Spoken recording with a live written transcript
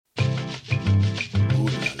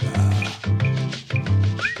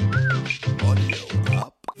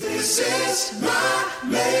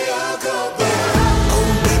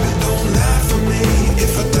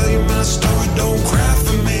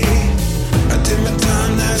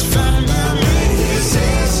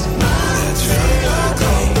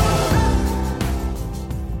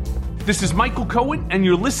This is Michael Cohen, and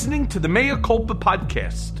you're listening to the Mea Culpa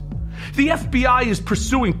podcast. The FBI is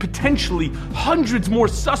pursuing potentially hundreds more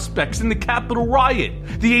suspects in the Capitol riot,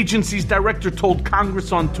 the agency's director told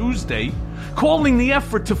Congress on Tuesday, calling the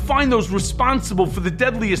effort to find those responsible for the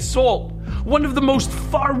deadly assault one of the most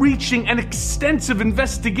far-reaching and extensive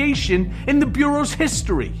investigation in the Bureau's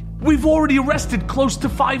history. We've already arrested close to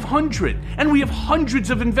 500, and we have hundreds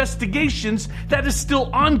of investigations that are still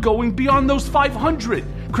ongoing beyond those 500,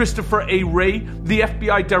 Christopher A. Wray, the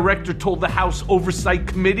FBI director, told the House Oversight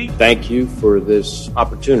Committee. Thank you for this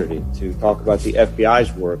opportunity to talk about the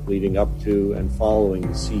FBI's work leading up to and following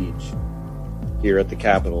the siege here at the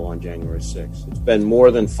Capitol on January 6th. It's been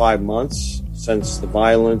more than 5 months since the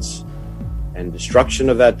violence and destruction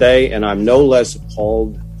of that day, and I'm no less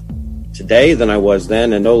appalled today than I was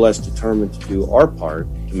then, and no less determined to do our part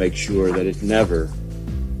to make sure that it never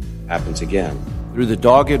happens again. Through the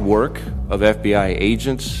dogged work of FBI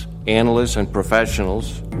agents, analysts, and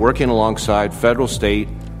professionals working alongside federal, state,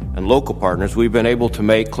 and local partners, we've been able to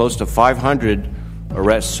make close to 500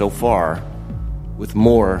 arrests so far, with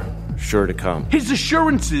more sure to come. His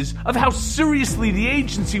assurances of how seriously the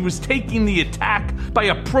agency was taking the attack by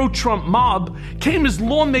a pro-Trump mob came as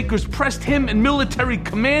lawmakers pressed him and military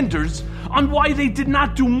commanders on why they did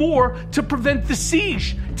not do more to prevent the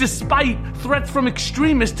siege, despite threats from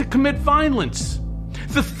extremists to commit violence.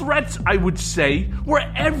 The threats, I would say, were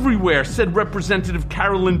everywhere, said Representative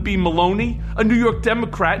Carolyn B. Maloney, a New York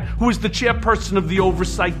Democrat who is the chairperson of the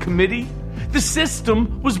Oversight Committee. The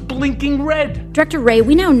system was blinking red. Director Wray,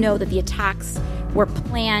 we now know that the attacks were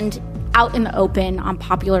planned out in the open on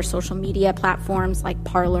popular social media platforms like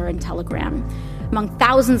Parler and Telegram. Among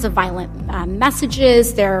thousands of violent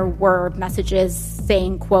messages, there were messages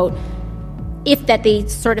saying, quote, if they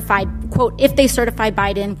certify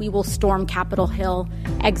Biden, we will storm Capitol Hill,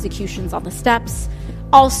 executions on the steps.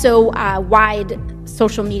 Also, wide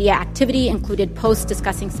social media activity included posts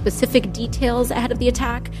discussing specific details ahead of the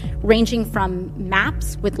attack, ranging from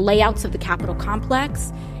maps with layouts of the Capitol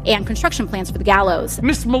complex and construction plans for the gallows.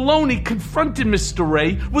 Ms. Maloney confronted Mr.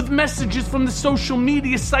 Wray with messages from the social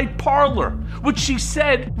media site Parler, which she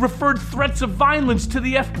said referred threats of violence to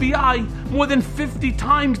the FBI more than 50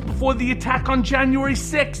 times before the attack on January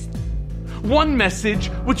 6th. One message,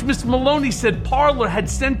 which Ms. Maloney said Parler had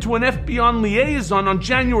sent to an FBI liaison on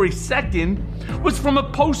January 2nd, was from a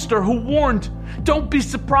poster who warned, "Don't be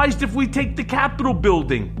surprised if we take the Capitol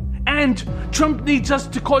building." And Trump needs us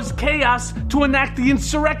to cause chaos to enact the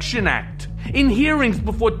Insurrection Act. In hearings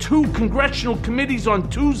before 2 congressional committees on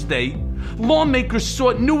Tuesday, lawmakers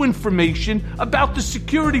sought new information about the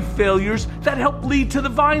security failures that helped lead to the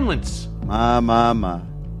violence.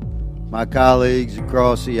 My colleagues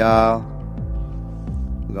across the aisle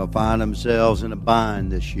are going to find themselves in a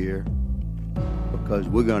bind this year because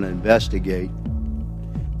we're going to investigate.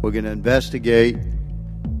 We're going to investigate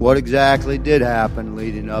what exactly did happen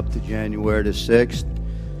leading up to January the 6th.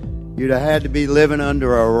 You'd have had to be living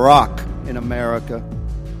under a rock in America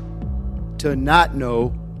to not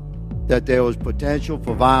know that there was potential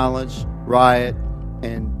for violence, riot,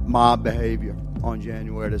 and mob behavior on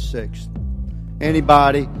January the 6th.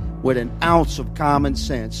 Anybody with an ounce of common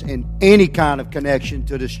sense and any kind of connection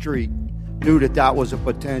to the street knew that was a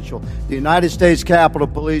potential. The United States Capitol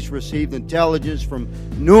Police received intelligence from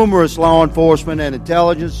numerous law enforcement and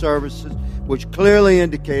intelligence services which clearly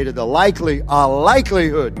indicated a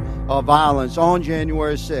likelihood of violence on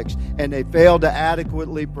January 6th, and they failed to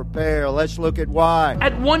adequately prepare. Let's look at why.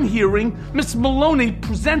 At one hearing, Ms. Maloney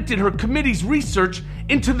presented her committee's research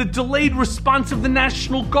into the delayed response of the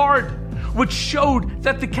National Guard, which showed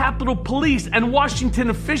that the Capitol Police and Washington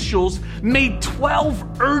officials made 12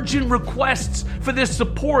 urgent requests for their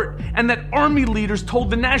support, and that Army leaders told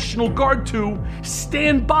the National Guard to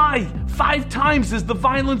stand by 5 times as the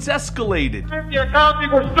violence escalated. Your copy,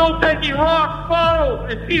 we're still taking rocks, bottles,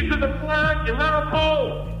 and pieces of flag and metal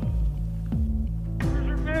poles.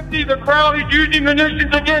 Here's 50, the crowd is using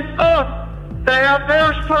munitions against us. They have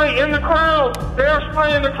bear spray in the crowd. Bear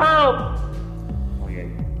spray in the crowd.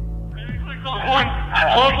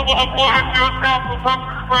 Multiple employees use council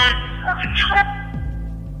pepper spray.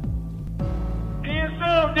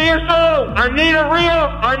 DSO, I need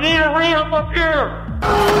a re-up up here.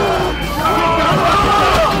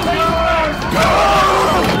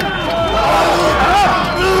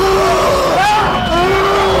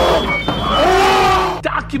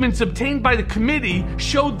 Documents obtained by the committee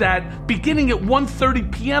showed that, beginning at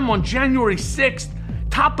 1:30 p.m. on January 6th,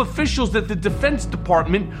 top officials at the Defense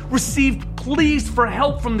Department received pleas for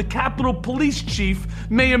help from the Capitol Police Chief,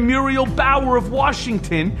 Mayor Muriel Bauer of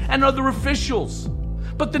Washington, and other officials.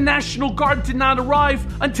 But the National Guard did not arrive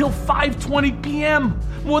until 5:20 p.m.,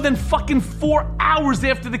 more than fucking 4 hours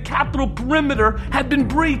after the Capitol perimeter had been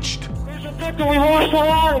breached. There's a victim. We lost the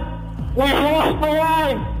line. We've lost the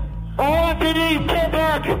line. All MPD, pull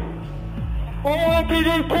back. All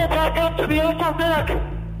MPD, pull back up to the upper deck.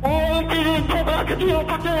 All MPD, pull back to the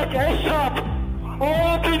upper deck. ASAP.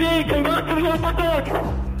 All MPD, come back to the upper deck.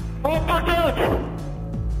 Upper deck.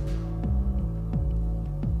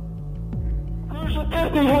 There's a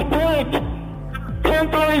victim who's blanked.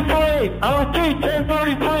 1033. I repeat,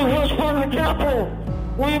 1033 was from the Capitol.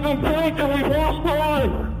 We've been blanked and we've lost the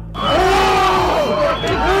line.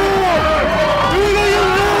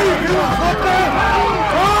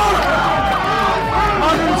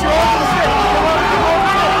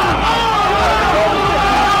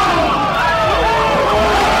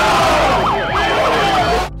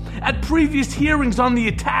 At previous hearings on the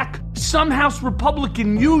attack, some House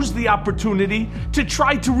Republican used the opportunity to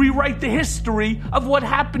try to rewrite the history of what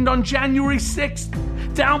happened on January 6th,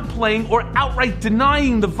 downplaying or outright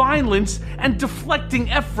denying the violence and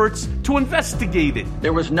deflecting efforts to investigate it.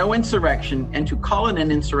 There was no insurrection, and to call it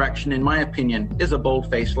an insurrection, in my opinion, is a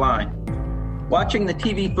bold-faced lie. Watching the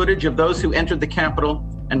TV footage of those who entered the Capitol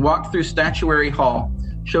and walked through Statuary Hall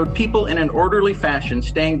showed people in an orderly fashion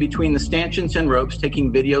staying between the stanchions and ropes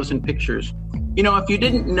taking videos and pictures. You know, if you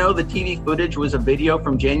didn't know the TV footage was a video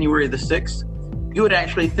from January the 6th, you would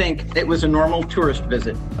actually think it was a normal tourist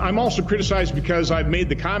visit. I'm also criticized because I've made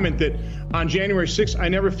the comment that on January 6th, I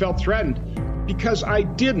never felt threatened, because I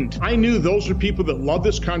didn't. I knew those are people that love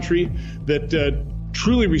this country, that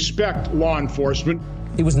truly respect law enforcement.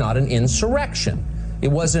 It was not an insurrection.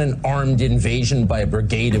 It wasn't an armed invasion by a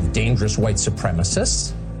brigade of dangerous white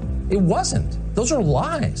supremacists. It wasn't. Those are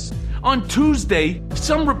lies. On Tuesday,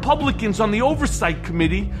 some Republicans on the Oversight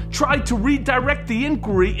Committee tried to redirect the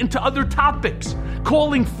inquiry into other topics,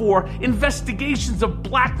 calling for investigations of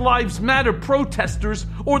Black Lives Matter protesters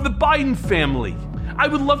or the Biden family. I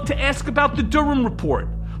would love to ask about the Durham report,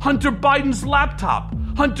 Hunter Biden's laptop,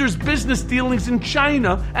 Hunter's business dealings in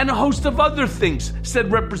China, and a host of other things,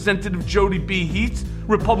 said Representative Jody B. Heath,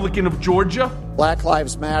 Republican of Georgia. Black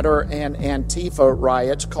Lives Matter and Antifa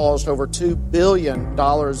riots caused over $2 billion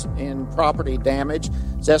in property damage.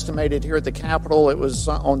 It's estimated here at the Capitol, it was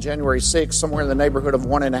on January 6th, somewhere in the neighborhood of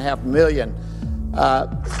 $1.5 million.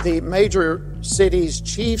 The Major Cities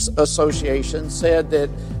Chiefs Association said that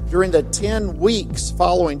during the 10 weeks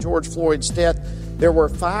following George Floyd's death, there were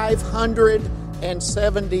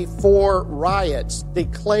 574 riots,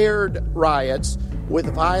 declared riots,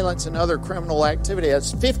 with violence and other criminal activity.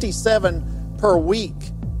 That's 57 per week.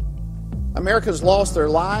 Americans lost their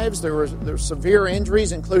lives. There were severe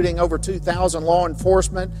injuries, including over 2,000 law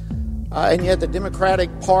enforcement. And yet the Democratic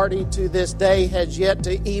Party to this day has yet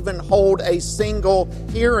to even hold a single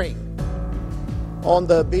hearing on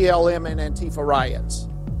the BLM and Antifa riots.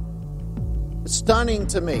 It's stunning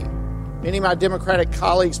to me. Many of my Democratic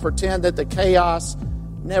colleagues pretend that the chaos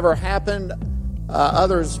never happened.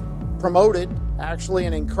 Others promoted, actually,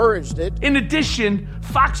 and encouraged it. In addition,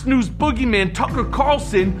 Fox News boogeyman Tucker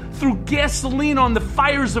Carlson threw gasoline on the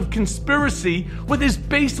fires of conspiracy with his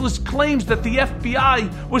baseless claims that the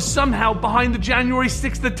FBI was somehow behind the January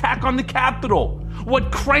 6th attack on the Capitol.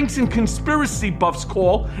 What cranks and conspiracy buffs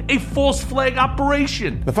call a false flag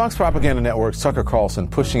operation. The Fox propaganda network's Tucker Carlson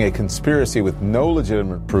pushing a conspiracy with no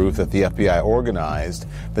legitimate proof that the FBI organized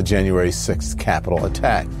the January 6th Capitol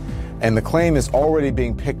attack. And the claim is already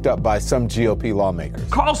being picked up by some GOP lawmakers.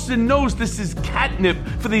 Carlson knows this is catnip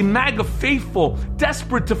for the MAGA faithful,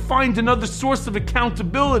 desperate to find another source of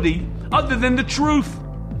accountability other than the truth.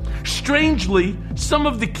 Strangely, some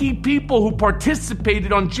of the key people who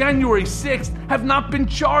participated on January 6th have not been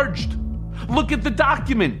charged. Look at the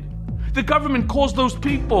document. The government calls those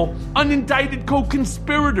people unindicted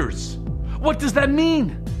co-conspirators. What does that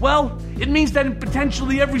mean? Well, it means that in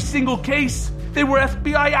potentially every single case, they were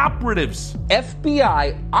FBI operatives.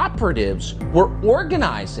 FBI operatives were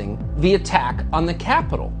organizing the attack on the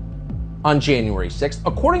Capitol on January 6th,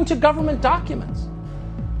 according to government documents.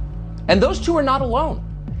 And those two are not alone.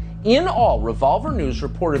 In all, Revolver News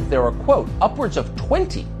reported there are, quote, upwards of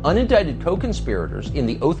 20 unindicted co-conspirators in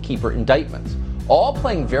the Oath Keeper indictments, all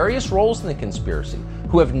playing various roles in the conspiracy,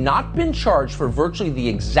 who have not been charged for virtually the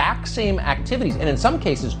exact same activities, and in some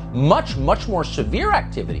cases, much, much more severe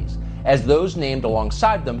activities as those named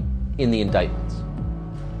alongside them in the indictments.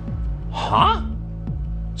 Huh?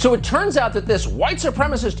 So it turns out that this white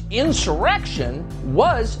supremacist insurrection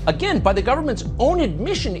was, again, by the government's own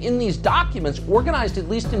admission in these documents, organized at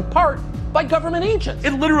least in part by government agents.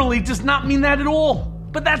 It literally does not mean that at all.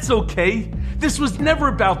 But that's okay. This was never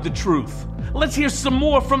about the truth. Let's hear some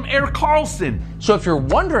more from Erik Carlson. So if you're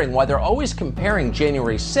wondering why they're always comparing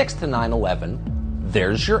January 6th to 9/11,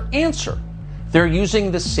 there's your answer. They're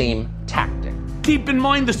using the same tactic. Keep in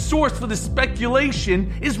mind the source for the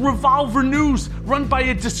speculation is Revolver News, run by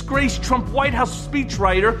a disgraced Trump White House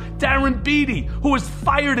speechwriter, Darren Beattie, who was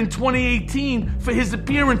fired in 2018 for his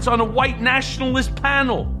appearance on a white nationalist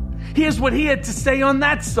panel. Here's what he had to say on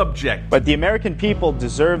that subject. But the American people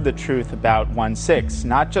deserve the truth about 1/6,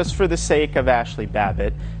 not just for the sake of Ashley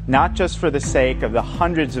Babbitt, not just for the sake of the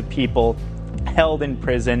hundreds of people held in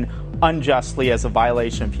prison unjustly as a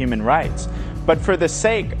violation of human rights, but for the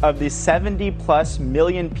sake of the 70+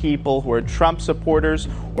 million people who are Trump supporters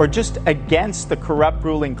or just against the corrupt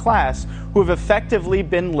ruling class who have effectively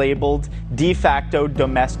been labeled de facto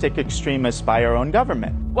domestic extremists by our own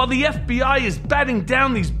government. While the FBI is batting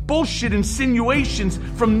down these bullshit insinuations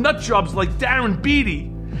from nutjobs like Darren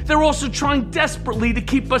Beattie, they're also trying desperately to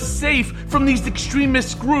keep us safe from these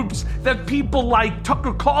extremist groups that people like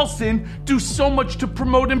Tucker Carlson do so much to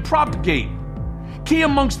promote and propagate. Key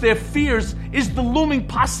amongst their fears is the looming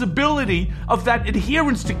possibility of that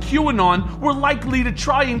adherents to QAnon were likely to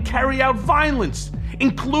try and carry out violence,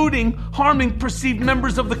 including harming perceived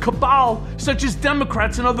members of the cabal, such as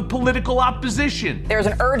Democrats and other political opposition. There's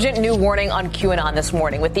an urgent new warning on QAnon this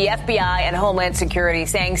morning, with the FBI and Homeland Security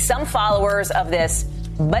saying some followers of this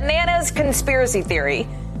bananas conspiracy theory,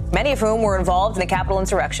 many of whom were involved in the Capitol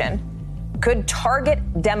insurrection, could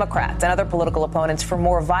target Democrats and other political opponents for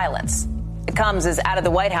more violence. It comes as out of the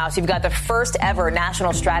White House, you've got the first ever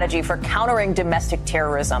national strategy for countering domestic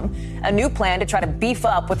terrorism, a new plan to try to beef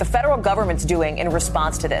up what the federal government's doing in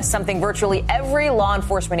response to this, something virtually every law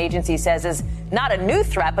enforcement agency says is not a new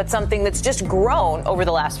threat, but something that's just grown over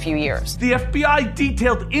the last few years. The FBI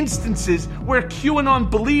detailed instances where QAnon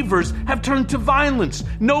believers have turned to violence,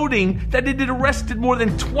 noting that it had arrested more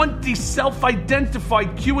than 20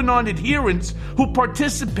 self-identified QAnon adherents who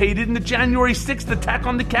participated in the January 6th attack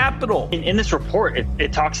on the Capitol. In this report,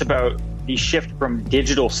 it talks about the shift from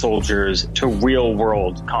digital soldiers to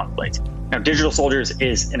real-world conflict. Now, digital soldiers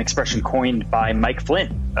is an expression coined by Mike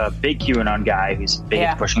Flynn, a big QAnon guy who's big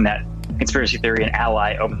at pushing that conspiracy theory and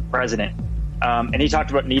ally of the president. And he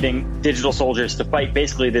talked about needing digital soldiers to fight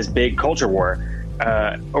basically this big culture war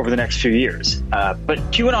over the next few years. But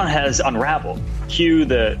QAnon has unraveled. Q,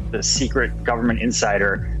 the secret government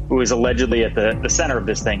insider who is allegedly at the center of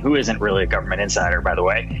this thing, who isn't really a government insider, by the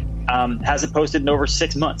way, hasn't posted in over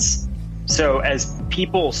 6 months. So as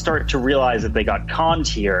people start to realize that they got conned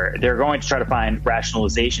here, they're going to try to find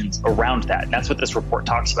rationalizations around that. And that's what this report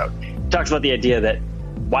talks about. It talks about the idea that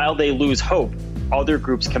while they lose hope, other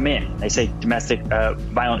groups come in. They say domestic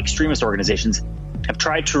violent extremist organizations have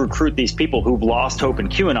tried to recruit these people who've lost hope in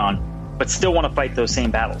QAnon, but still want to fight those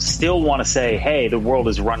same battles, still want to say, hey, the world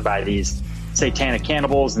is run by these satanic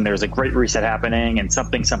cannibals and there's a great reset happening and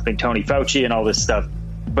something Tony Fauci and all this stuff.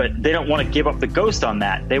 But they don't want to give up the ghost on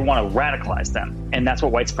that. They want to radicalize them. And that's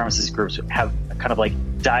what white supremacist groups have kind of like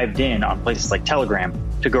dived in on places like Telegram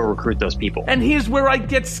to go recruit those people. And here's where I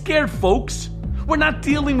get scared, folks. We're not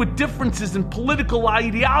dealing with differences in political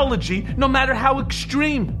ideology, no matter how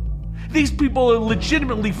extreme. These people are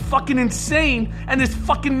legitimately fucking insane, and there's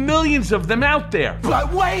fucking millions of them out there.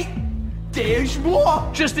 But wait, there's more.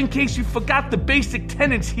 Just in case you forgot the basic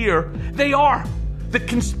tenets here, they are. The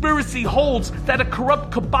conspiracy holds that a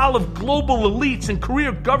corrupt cabal of global elites and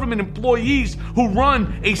career government employees who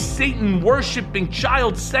run a Satan-worshipping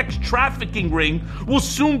child sex trafficking ring will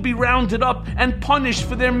soon be rounded up and punished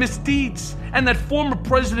for their misdeeds, and that former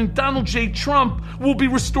President Donald J. Trump will be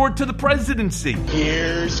restored to the presidency.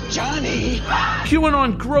 Here's Johnny.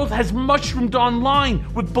 QAnon growth has mushroomed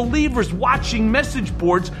online, with believers watching message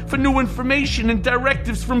boards for new information and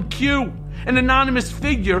directives from Q, an anonymous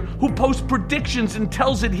figure who posts predictions and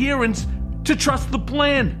tells adherents to trust the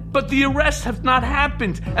plan. But the arrests have not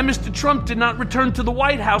happened, and Mr. Trump did not return to the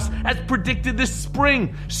White House as predicted this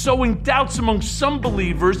spring, sowing doubts among some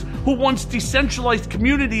believers who once decentralized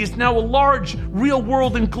community is now a large,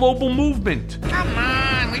 real-world and global movement. Come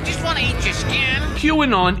on, we just want to eat your skin.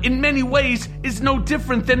 QAnon, in many ways, is no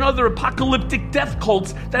different than other apocalyptic death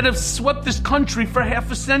cults that have swept this country for half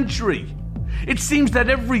a century. It seems that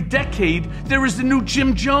every decade there is a new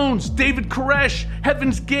Jim Jones, David Koresh,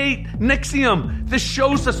 Heaven's Gate, NXIVM. This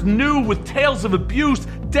shows us new with tales of abuse,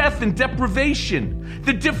 death, and deprivation.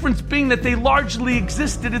 The difference being that they largely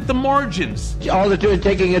existed at the margins. All they're doing is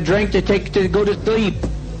taking a drink to go to sleep.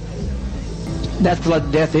 That's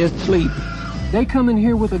what death is, sleep. They come in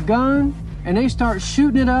here with a gun and they start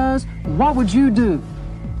shooting at us. What would you do?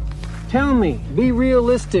 Tell me, be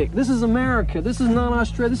realistic. This is America. This is not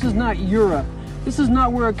Australia. This is not Europe. This is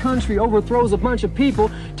not where a country overthrows a bunch of people,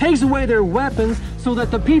 takes away their weapons so that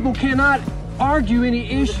the people cannot argue any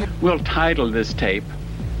issue. We'll title this tape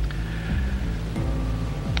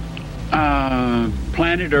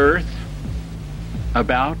Planet Earth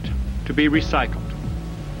About to be Recycled.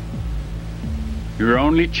 Your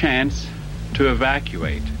only chance to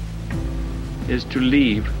evacuate is to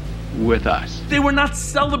leave with us. They were not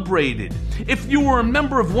celebrated. If you were a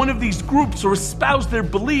member of one of these groups or espoused their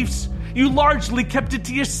beliefs, you largely kept it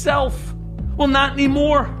to yourself. Well, not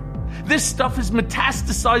anymore. This stuff is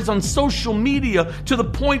metastasized on social media to the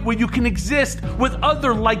point where you can exist with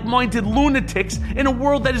other like-minded lunatics in a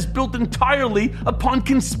world that is built entirely upon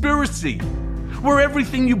conspiracy, where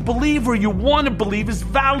everything you believe or you want to believe is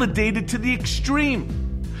validated to the extreme.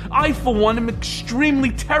 I, for one, am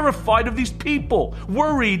extremely terrified of these people,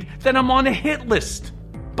 worried that I'm on a hit list.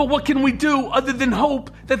 But what can we do other than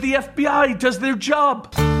hope that the FBI does their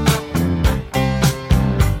job?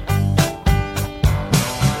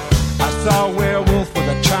 I saw a werewolf with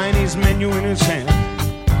a Chinese menu in his hand,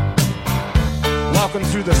 walking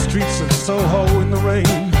through the streets of Soho in the rain.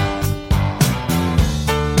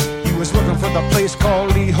 He was looking for the place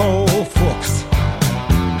called Lee Ho Fooks.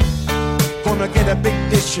 Gonna get a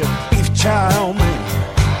big dish of beef chow mein.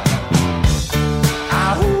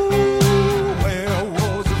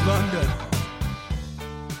 Werewolves of London.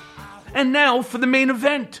 And now for the main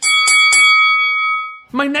event.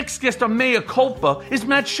 My next guest on Mea Culpa is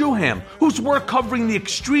Matt Shuham, whose work covering the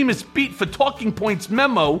extremist beat for Talking Points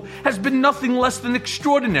Memo has been nothing less than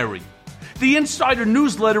extraordinary. The Insider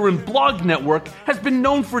newsletter and blog network has been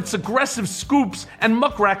known for its aggressive scoops and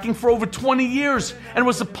muckraking for over 20 years and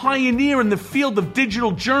was a pioneer in the field of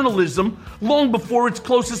digital journalism long before its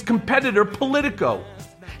closest competitor, Politico.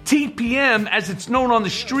 TPM, as it's known on the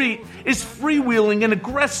street, is freewheeling and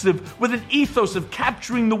aggressive with an ethos of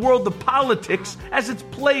capturing the world of politics as it's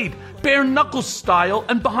played, bare-knuckle style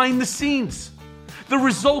and behind the scenes. The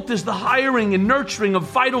result is the hiring and nurturing of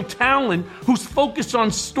vital talent whose focus on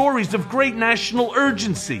stories of great national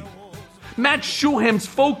urgency. Matt Shuham's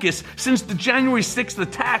focus since the January 6th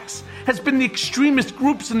attacks has been the extremist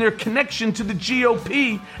groups and their connection to the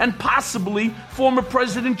GOP and possibly former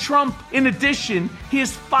President Trump. In addition, he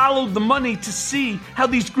has followed the money to see how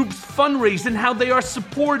these groups fundraise and how they are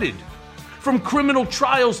supported. From criminal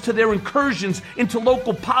trials to their incursions into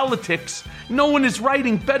local politics, no one is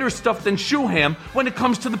writing better stuff than Shuham when it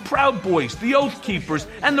comes to the Proud Boys, the Oath Keepers,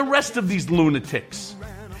 and the rest of these lunatics.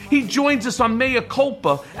 He joins us on Mea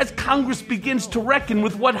Culpa as Congress begins to reckon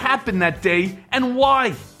with what happened that day and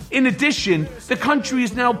why. In addition, the country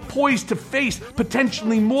is now poised to face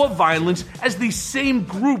potentially more violence as these same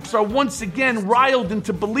groups are once again riled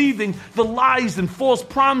into believing the lies and false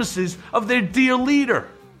promises of their dear leader.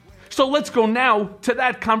 So let's go now to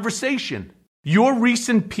that conversation. Your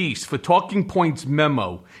recent piece for Talking Points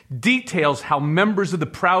Memo details how members of the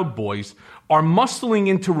Proud Boys are muscling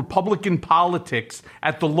into Republican politics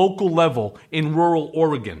at the local level in rural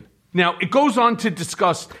Oregon. Now, it goes on to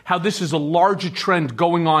discuss how this is a larger trend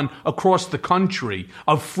going on across the country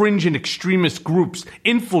of fringe and extremist groups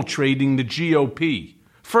infiltrating the GOP.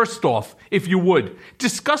 First off, if you would,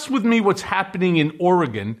 discuss with me what's happening in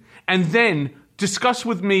Oregon, and then discuss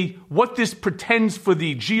with me what this portends for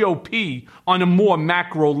the GOP on a more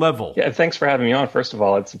macro level. Yeah, thanks for having me on. First of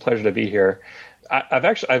all, it's a pleasure to be here.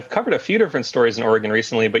 I've covered a few different stories in Oregon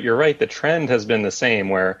recently, but you're right. The trend has been the same,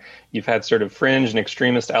 where you've had sort of fringe and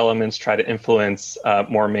extremist elements try to influence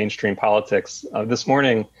more mainstream politics. This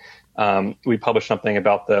morning, we published something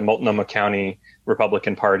about the Multnomah County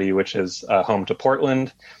Republican Party, which is home to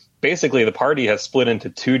Portland. Basically, the party has split into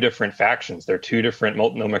two different factions. There are two different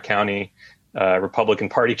Multnomah County Republican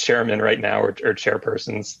Party chairmen right now, or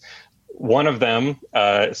chairpersons. One of them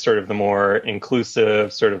is sort of the more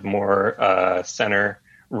inclusive, sort of more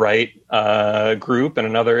center-right group, and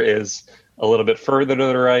another is a little bit further to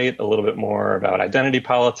the right, a little bit more about identity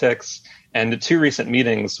politics. And at two recent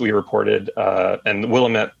meetings, we reported, and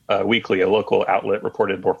Willamette Weekly, a local outlet,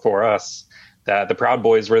 reported before us that the Proud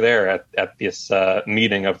Boys were there at this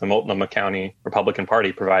meeting of the Multnomah County Republican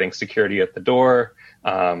Party, providing security at the door,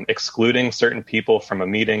 excluding certain people from a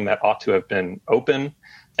meeting that ought to have been open.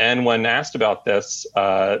 And when asked about this,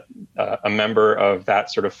 a member of that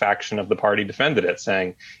sort of faction of the party defended it,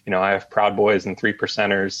 saying, I have Proud Boys and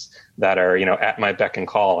 3%ers that are, at my beck and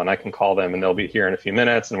call, and I can call them and they'll be here in a few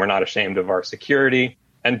minutes, and we're not ashamed of our security.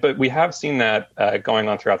 But we have seen that going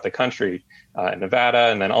on throughout the country, in Nevada,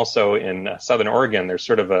 and then also in Southern Oregon. There's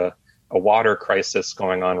sort of a water crisis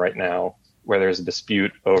going on right now, where there's a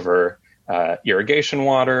dispute over irrigation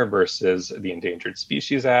water versus the Endangered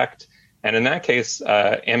Species Act. And in that case,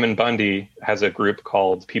 Ammon Bundy has a group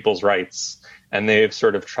called People's Rights, and they've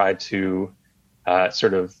sort of tried to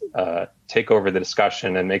take over the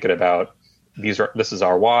discussion and make it about this is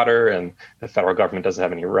our water, and the federal government doesn't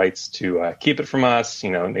have any rights to keep it from us.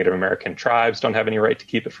 Native American tribes don't have any right to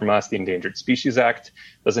keep it from us. The Endangered Species Act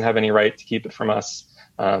doesn't have any right to keep it from us.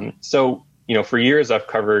 So for years I've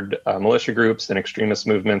covered militia groups and extremist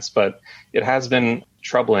movements, but it has been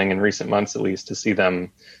troubling in recent months, at least, to see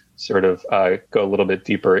them sort of go a little bit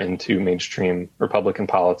deeper into mainstream Republican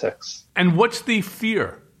politics. And what's the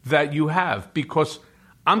fear that you have? Because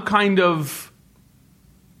I'm kind of,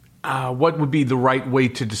 what would be the right way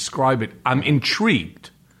to describe it? I'm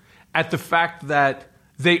intrigued at the fact that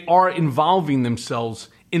they are involving themselves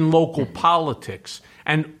in local politics.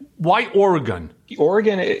 And why Oregon?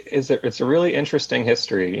 Oregon it's a really interesting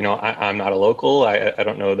history. I'm not a local. I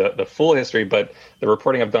don't know the full history, but the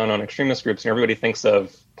reporting I've done on extremist groups, and everybody thinks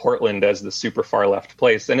of Portland as the super far left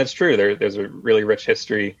place. And it's true. There's a really rich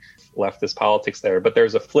history, leftist politics there. But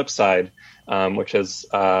there's a flip side, which is,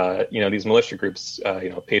 these militia groups,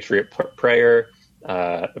 Patriot Prayer,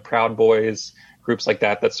 the Proud Boys, groups like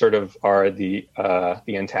that sort of are the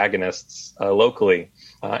antagonists locally.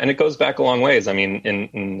 And it goes back a long ways. I mean,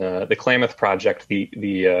 in the Klamath Project,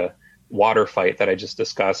 the water fight that I just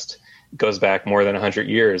discussed goes back more than 100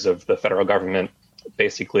 years of the federal government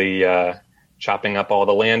basically chopping up all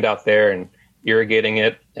the land out there and irrigating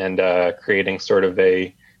it and creating sort of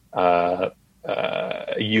a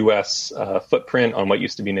U.S. footprint on what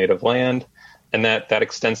used to be native land. And that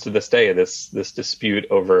extends to this day, this dispute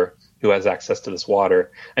over who has access to this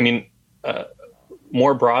water. I mean,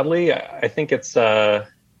 more broadly, I think it's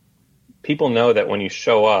people know that when you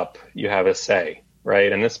show up, you have a say,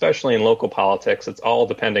 right? And especially in local politics, it's all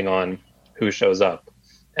depending on who shows up.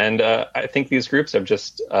 And I think these groups have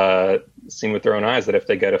just seen with their own eyes that if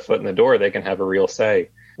they get a foot in the door, they can have a real say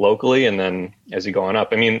locally. And then as you go on up,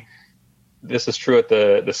 I mean, this is true at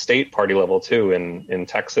the state party level, too. In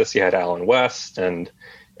Texas, you had Alan West, and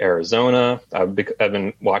Arizona. I've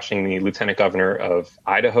been watching the lieutenant governor of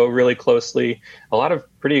Idaho really closely. A lot of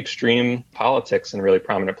pretty extreme politics in really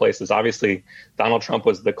prominent places. Obviously, Donald Trump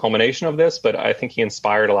was the culmination of this, but I think he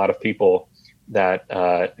inspired a lot of people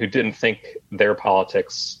that who didn't think their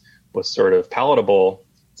politics was sort of palatable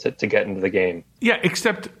to get into the game. Yeah,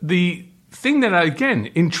 except the thing that, again,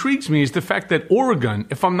 intrigues me is the fact that Oregon,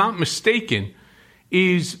 if I'm not mistaken,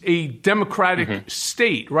 is a Democratic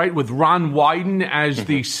state, right, with Ron Wyden as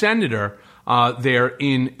the senator there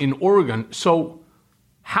in Oregon. So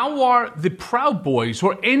how are the Proud Boys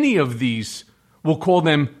or any of these, we'll call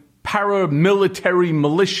them paramilitary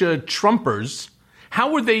militia Trumpers,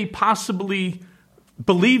 how are they possibly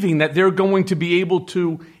believing that they're going to be able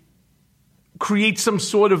to create some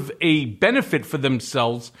sort of a benefit for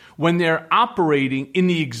themselves when they're operating in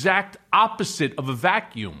the exact opposite of a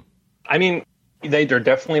vacuum? I mean, they're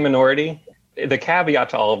definitely a minority. The caveat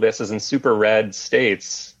to all of this is in super red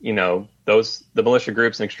states, the militia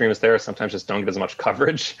groups and extremists there sometimes just don't get as much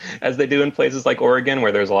coverage as they do in places like Oregon,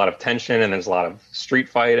 where there's a lot of tension and there's a lot of street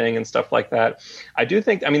fighting and stuff like that. I do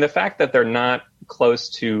think, the fact that they're not close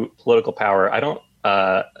to political power, I don't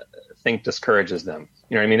think discourages them.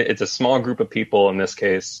 It's a small group of people in this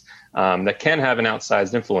case that can have an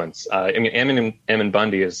outsized influence. Ammon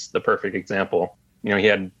Bundy is the perfect example. He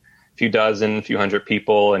had a few hundred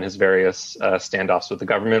people in his various standoffs with the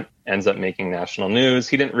government, ends up making national news.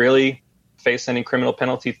 He didn't really face any criminal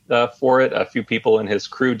penalty for it. A few people in his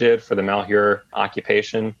crew did for the Malheur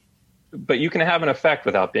occupation. But you can have an effect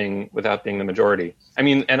without being the majority.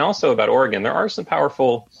 And also about Oregon, there are some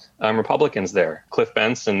powerful Republicans there. Cliff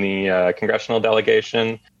Bentz in the congressional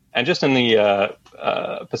delegation, and just in the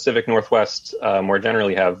Pacific Northwest more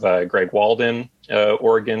generally have Greg Walden,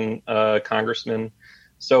 Oregon congressman.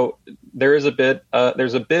 So there's a bit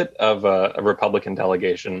of a Republican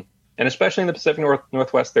delegation, and especially in the Pacific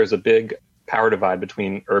Northwest, there's a big power divide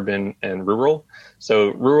between urban and rural. So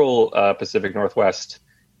rural Pacific Northwest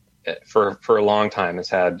for a long time has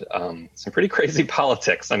had some pretty crazy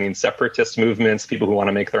politics. Separatist movements, people who want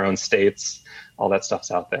to make their own states, all that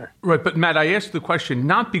stuff's out there. Right, but Matt, I asked the question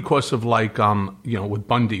not because of with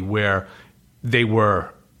Bundy, where they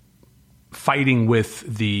were fighting with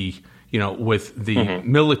the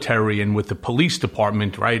military and with the police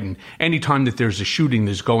department, right? And anytime that there's a shooting,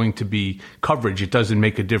 there's going to be coverage. It doesn't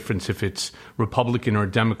make a difference if it's Republican or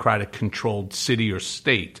Democratic controlled city or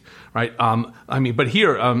state, right? But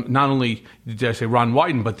here, not only did I say Ron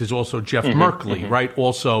Wyden, but there's also Jeff Merkley, right?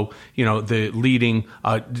 Also, the leading,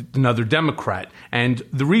 another Democrat. And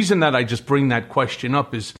the reason that I just bring that question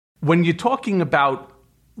up is when you're talking about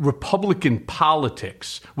Republican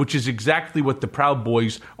politics, which is exactly what the Proud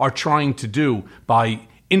Boys are trying to do by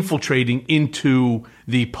infiltrating into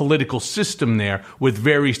the political system there with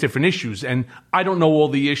various different issues. And I don't know all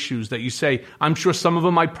the issues that you say. I'm sure some of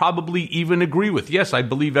them I probably even agree with. Yes, I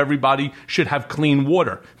believe everybody should have clean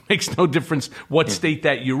water. Makes no difference what state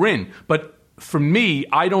that you're in. But for me,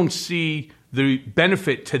 I don't see the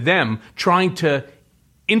benefit to them trying to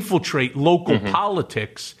infiltrate local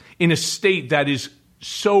politics in a state that is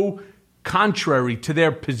so contrary to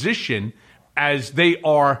their position, as they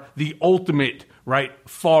are the ultimate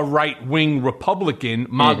far right-wing Republican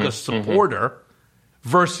MAGA supporter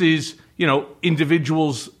versus,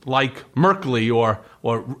 individuals like Merkley or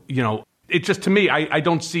it just, to me, I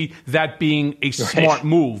don't see that being a smart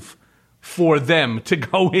move for them to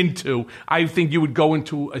go into. I think you would go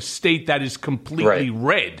into a state that is completely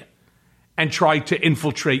red and try to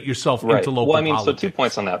infiltrate yourself into local politics. So 2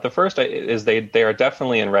 points on that. The first is they are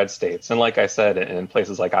definitely in red states. And like I said, in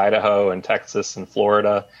places like Idaho and Texas and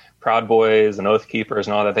Florida, Proud Boys and Oath Keepers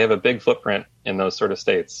and all that, they have a big footprint in those sort of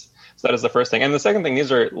states. So that is the first thing. And the second thing,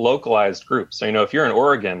 these are localized groups. So, if you're in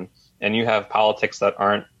Oregon and you have politics that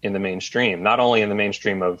aren't in the mainstream, not only in the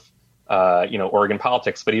mainstream of, Oregon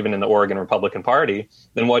politics, but even in the Oregon Republican Party,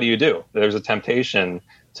 then what do? There's a temptation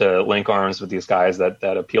to link arms with these guys that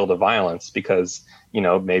appeal to violence because,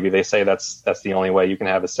 maybe they say that's the only way you can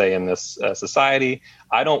have a say in this society.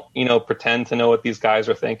 I don't, pretend to know what these guys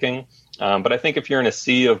are thinking. But I think if you're in a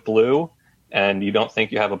sea of blue and you don't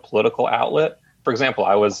think you have a political outlet, for example,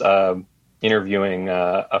 I was interviewing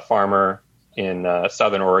a farmer in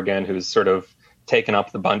Southern Oregon who's sort of taken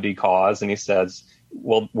up the Bundy cause. And he says,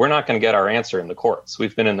 well, we're not going to get our answer in the courts.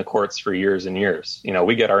 We've been in the courts for years and years.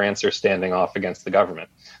 We get our answer standing off against the government.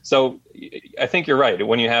 So I think you're right.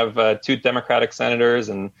 When you have two Democratic senators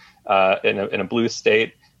and in a blue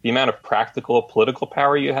state, the amount of practical political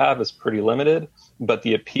power you have is pretty limited. But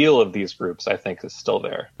the appeal of these groups, I think, is still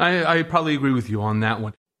there. I probably agree with you on that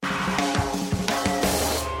one.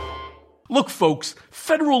 Look, folks,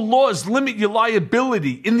 federal laws limit your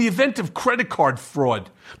liability in the event of credit card fraud,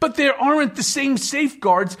 but there aren't the same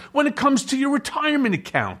safeguards when it comes to your retirement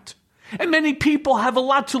account. And many people have a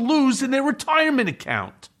lot to lose in their retirement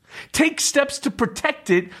account. Take steps to protect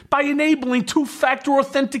it by enabling two-factor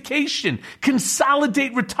authentication,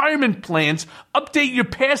 consolidate retirement plans, update your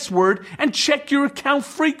password, and check your account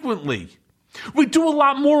frequently. We do a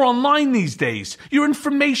lot more online these days. Your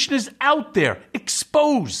information is out there,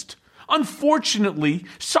 exposed. Unfortunately,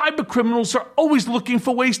 cybercriminals are always looking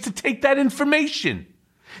for ways to take that information.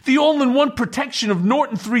 The all-in-one protection of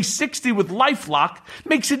Norton 360 with LifeLock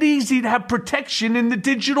makes it easy to have protection in the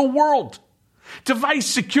digital world. Device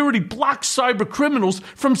security blocks cybercriminals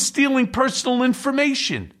from stealing personal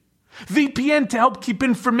information. VPN to help keep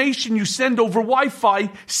information you send over Wi-Fi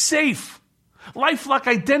safe. LifeLock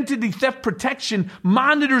Identity Theft Protection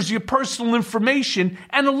monitors your personal information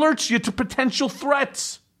and alerts you to potential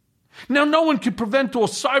threats. Now, no one can prevent all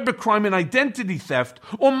cybercrime and identity theft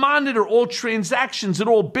or monitor all transactions at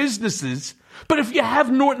all businesses, but if you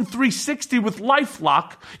have Norton 360 with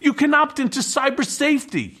LifeLock, you can opt into cyber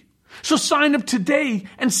safety. So sign up today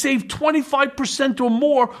and save 25% or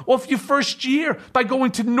more off your first year by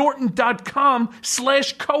going to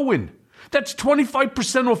norton.com/Cohen. That's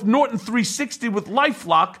 25% off Norton 360 with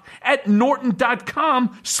LifeLock at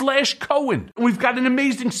norton.com/Cohen. We've got an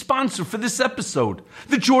amazing sponsor for this episode,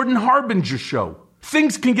 The Jordan Harbinger Show.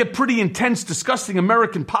 Things can get pretty intense discussing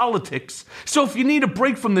American politics, so if you need a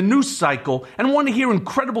break from the news cycle and want to hear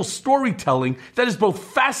incredible storytelling that is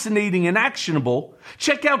both fascinating and actionable,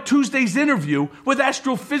 check out Tuesday's interview with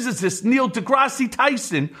astrophysicist Neil deGrasse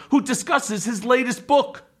Tyson, who discusses his latest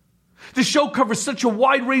book. The show covers such a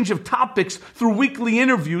wide range of topics through weekly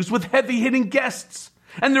interviews with heavy-hitting guests.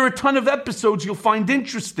 And there are a ton of episodes you'll find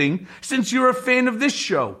interesting since you're a fan of this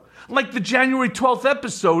show, like the January 12th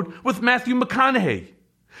episode with Matthew McConaughey.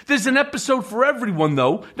 There's an episode for everyone,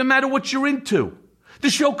 though, no matter what you're into. The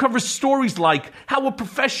show covers stories like how a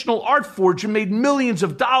professional art forger made millions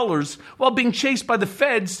of dollars while being chased by the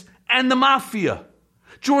feds and the mafia.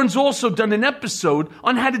 Jordan's also done an episode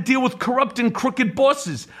on how to deal with corrupt and crooked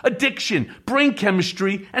bosses, addiction, brain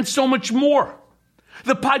chemistry, and so much more.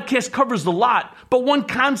 The podcast covers a lot, but one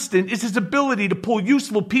constant is his ability to pull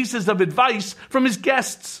useful pieces of advice from his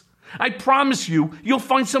guests. I promise you'll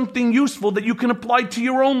find something useful that you can apply to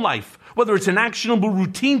your own life, whether it's an actionable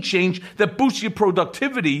routine change that boosts your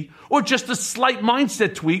productivity or just a slight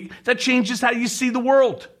mindset tweak that changes how you see the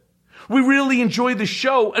world. We really enjoy the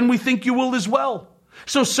show, and we think you will as well.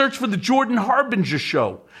 So search for The Jordan Harbinger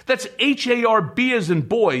Show. That's HARB as in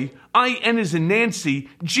boy, IN as in Nancy,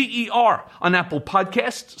 GER on Apple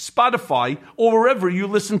Podcasts, Spotify, or wherever you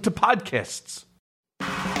listen to podcasts.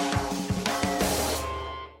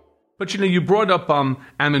 But you brought up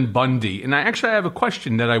Ammon Bundy, and I have a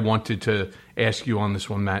question that I wanted to ask you on this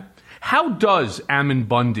one, Matt. How does Ammon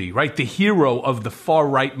Bundy, right, the hero of the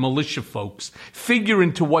far-right militia folks, figure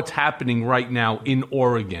into what's happening right now in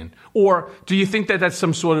Oregon? Or do you think that that's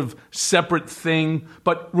some sort of separate thing?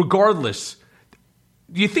 But regardless,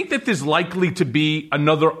 do you think that there's likely to be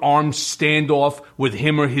another armed standoff with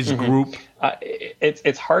him or his group?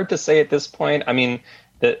 It's hard to say at this point. I mean,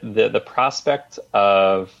 the prospect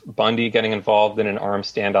of Bundy getting involved in an armed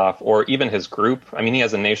standoff, or even his group. I mean, he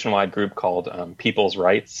has a nationwide group called People's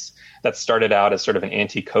Rights that started out as sort of an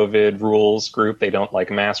anti-COVID rules group. They don't like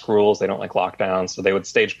mask rules. They don't like lockdowns. So they would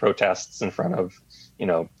stage protests in front of,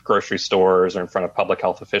 grocery stores or in front of public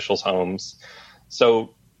health officials' homes.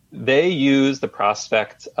 So they use the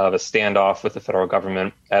prospect of a standoff with the federal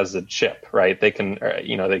government as a chip, right? They can,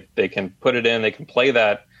 they can put it in, they can play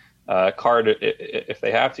that card if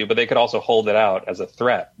they have to, but they could also hold it out as a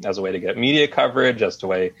threat, as a way to get media coverage, as a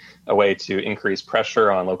way to increase pressure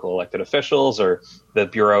on local elected officials or the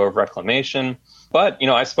Bureau of Reclamation. But,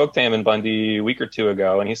 I spoke to Ammon Bundy a week or two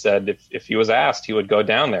ago, and he said if he was asked, he would go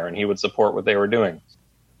down there and he would support what they were doing.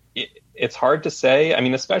 It's hard to say. I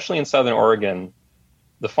mean, especially in Southern Oregon,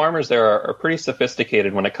 the farmers there are pretty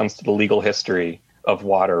sophisticated when it comes to the legal history of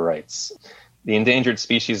water rights. The Endangered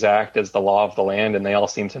Species Act is the law of the land, and they all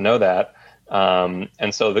seem to know that.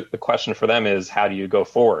 And so the question for them is, how do you go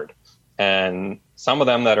forward? And some of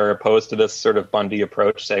them that are opposed to this sort of Bundy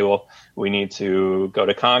approach say, well, we need to go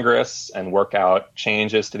to Congress and work out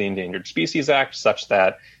changes to the Endangered Species Act such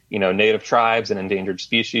that, native tribes and endangered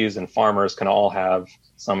species and farmers can all have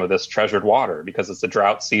some of this treasured water because it's a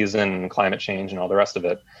drought season and climate change and all the rest of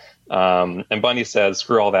it. And Bundy says,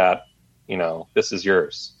 screw all that, this is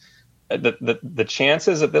yours. The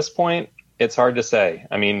chances at this point, it's hard to say.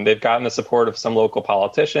 I mean, they've gotten the support of some local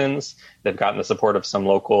politicians. They've gotten the support of some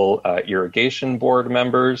local irrigation board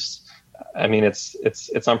members. I mean,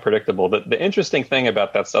 it's unpredictable. The interesting thing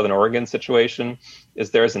about that Southern Oregon situation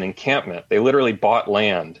is there's an encampment. They literally bought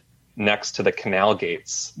land next to the canal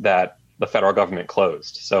gates that the federal government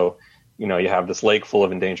closed. So, you have this lake full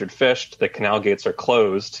of endangered fish. The canal gates are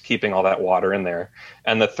closed, keeping all that water in there.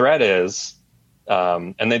 And the threat is,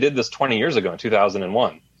 and they did this 20 years ago in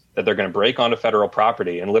 2001, that they're going to break onto federal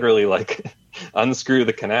property and literally unscrew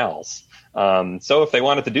the canals. So if they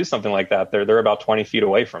wanted to do something like that, they're about 20 feet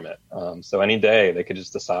away from it. So any day they could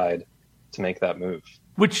just decide to make that move.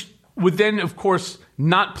 Which would then, of course,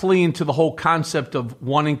 not play into the whole concept of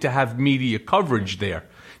wanting to have media coverage there.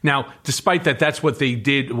 Now, despite that, that's what they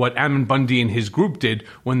did, what Ammon Bundy and his group did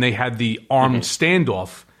when they had the armed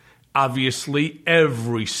standoff. Obviously,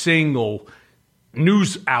 every single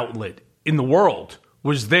news outlet in the world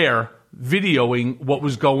was there videoing what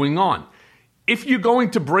was going on. If you're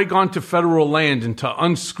going to break onto federal land and to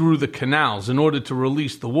unscrew the canals in order to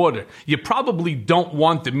release the water, you probably don't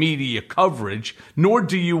want the media coverage, nor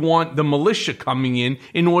do you want the militia coming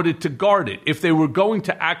in order to guard it. If they were going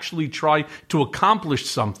to actually try to accomplish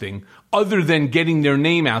something other than getting their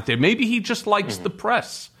name out there, maybe he just likes the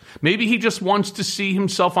press. Maybe he just wants to see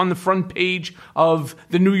himself on the front page of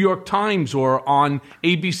the New York Times or on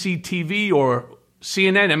ABC TV or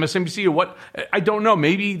CNN, MSNBC, or what, I don't know.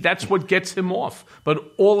 Maybe that's what gets him off.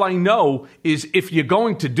 But all I know is if you're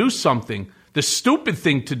going to do something, the stupid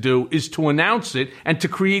thing to do is to announce it and to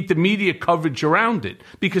create the media coverage around it.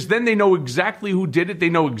 Because then they know exactly who did it, they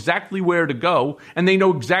know exactly where to go, and they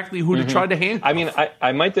know exactly who to try to handle. I mean,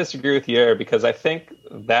 I might disagree with you there because I think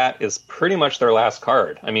that is pretty much their last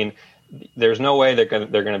card. I mean, there's no way they're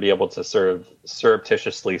going to be able to sort of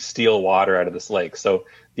surreptitiously steal water out of this lake. So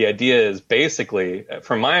the idea is basically,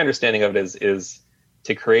 from my understanding of it, is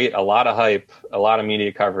to create a lot of hype, a lot of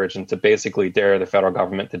media coverage, and to basically dare the federal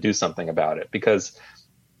government to do something about it. Because,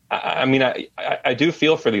 I mean, I do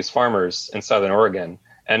feel for these farmers in Southern Oregon,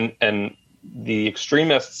 and the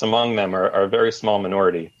extremists among them are a very small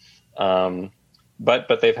minority.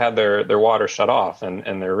 But they've had their water shut off,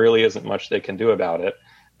 and there really isn't much they can do about it.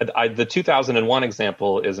 The 2001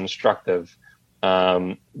 example is instructive.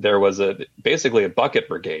 There was basically a bucket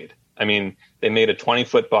brigade. I mean, they made a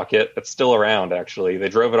 20-foot bucket that's still around, actually. They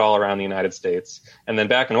drove it all around the United States. And then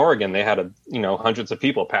back in Oregon, they had hundreds of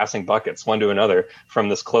people passing buckets one to another from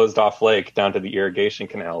this closed-off lake down to the irrigation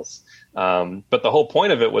canals. But the whole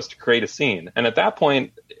point of it was to create a scene. And at that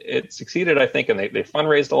point, it succeeded, I think, and they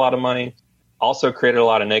fundraised a lot of money. also created a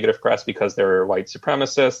lot of negative press because there were white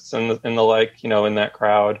supremacists and the like, in that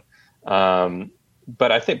crowd.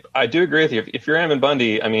 But I do agree with you. If you're Ammon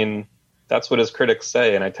Bundy, I mean, that's what his critics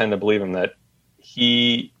say, and I tend to believe him that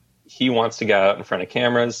he wants to get out in front of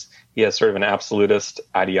cameras. He has sort of an absolutist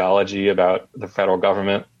ideology about the federal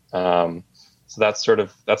government. So that's sort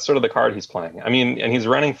of the card he's playing. I mean, and he's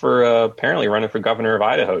apparently running for governor of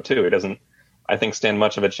Idaho too. He doesn't, I think, stand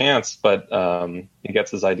much of a chance, but he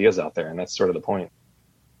gets his ideas out there, and that's sort of the point.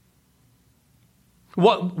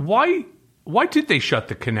 Why did they shut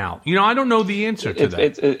the canal? I don't know the answer to that.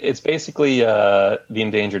 It's basically the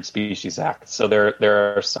Endangered Species Act. So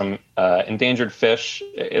there are some endangered fish.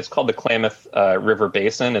 It's called the Klamath River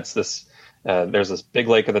Basin. It's this. There's this big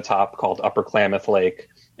lake at the top called Upper Klamath Lake,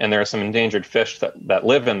 and there are some endangered fish that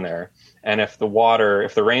live in there. And if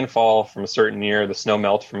the rainfall from a certain year, the snow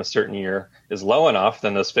melt from a certain year is low enough,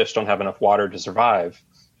 then those fish don't have enough water to survive,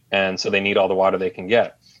 and so they need all the water they can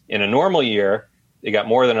get. In a normal year, they got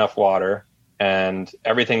more than enough water, and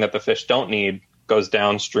everything that the fish don't need goes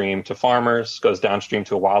downstream to farmers, goes downstream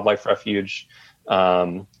to a wildlife refuge.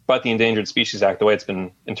 But the Endangered Species Act, the way it's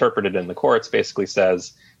been interpreted in the courts, basically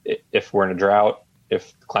says if we're in a drought,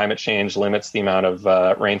 if climate change limits the amount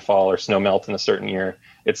of rainfall or snow melt in a certain year,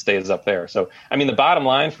 it stays up there. So, I mean, the bottom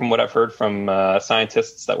line from what I've heard from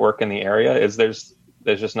scientists that work in the area is there's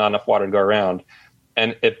just not enough water to go around.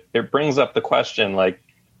 And it brings up the question, like,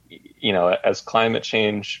 as climate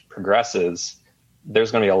change progresses,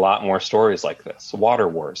 there's going to be a lot more stories like this, water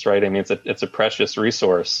wars, right? I mean, it's a precious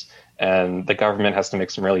resource, and the government has to make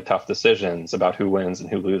some really tough decisions about who wins and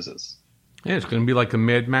who loses. Yeah, it's going to be like a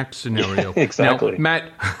Mad Max scenario. Exactly. Now,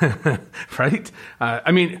 Matt, right?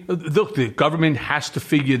 I mean, look, the government has to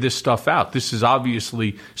figure this stuff out. This is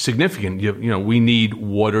obviously significant. We need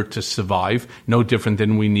water to survive, no different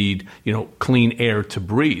than we need, clean air to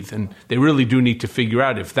breathe. And they really do need to figure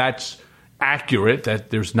out if that's accurate, that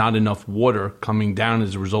there's not enough water coming down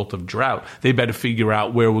as a result of drought. They better figure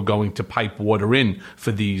out where we're going to pipe water in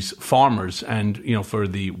for these farmers and, for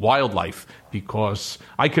the wildlife, because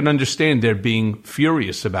I can understand they're being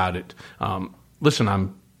furious about it. Listen,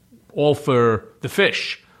 I'm all for the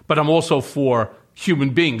fish, but I'm also for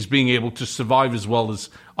human beings being able to survive as well as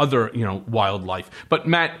other, wildlife. But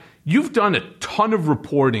Matt, you've done a ton of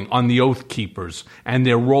reporting on the Oath Keepers and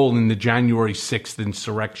their role in the January 6th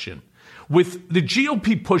insurrection. With the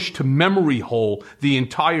GOP push to memory hole the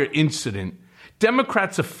entire incident,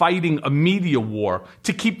 Democrats are fighting a media war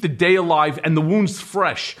to keep the day alive and the wounds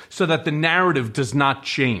fresh so that the narrative does not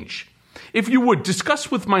change. If you would, discuss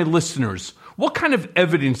with my listeners what kind of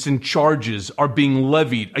evidence and charges are being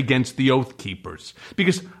levied against the Oath Keepers.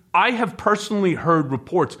 Because I have personally heard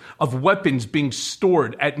reports of weapons being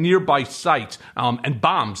stored at nearby sites and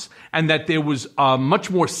bombs, and that there was a much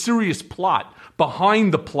more serious plot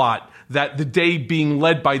behind the plot, that the day being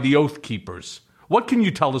led by the Oath Keepers. What can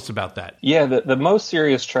you tell us about that? Yeah, the most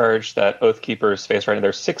serious charge that Oath Keepers face right now,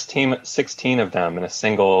 there's 16 of them in a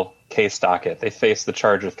single case docket. They face the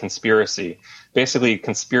charge of conspiracy, basically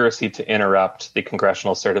conspiracy to interrupt the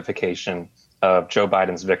congressional certification of Joe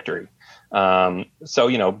Biden's victory.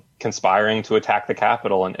 So, conspiring to attack the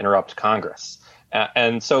Capitol and interrupt Congress.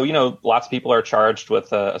 And so, lots of people are charged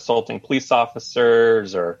with assaulting police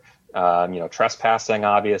officers or trespassing,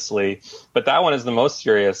 obviously. But that one is the most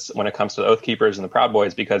serious when it comes to the Oath Keepers and the Proud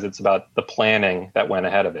Boys, because it's about the planning that went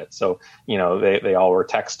ahead of it. So, they all were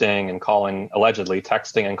texting and calling, allegedly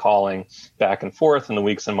texting and calling back and forth in the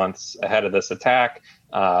weeks and months ahead of this attack.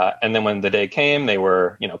 And then when the day came, they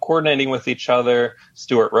were, coordinating with each other.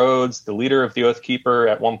 Stuart Rhodes, the leader of the Oath Keeper,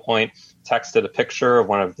 at one point texted a picture of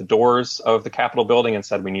one of the doors of the Capitol building and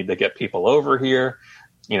said, "We need to get people over here."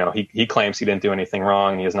 He claims he didn't do anything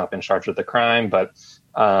wrong. He has not been charged with the crime. But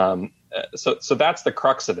so that's the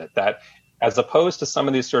crux of it, that as opposed to some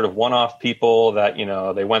of these sort of one-off people that,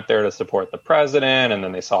 they went there to support the president and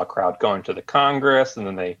then they saw a crowd going to the Congress and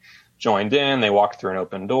then they joined in, they walked through an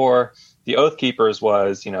open door. The Oath Keepers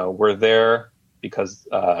was, we're there because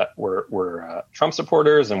we're Trump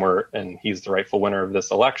supporters and he's the rightful winner of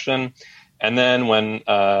this election. And then when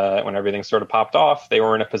everything sort of popped off, they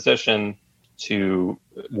were in a position to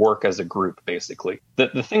work as a group, basically.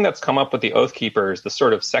 The thing that's come up with the Oath Keepers, the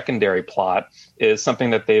sort of secondary plot, is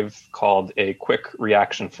something that they've called a quick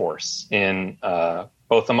reaction force in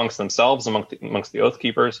both amongst themselves, amongst the Oath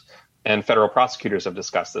Keepers, and federal prosecutors have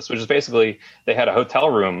discussed this, which is basically they had a hotel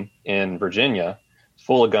room in Virginia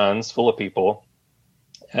full of guns, full of people,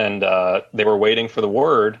 and they were waiting for the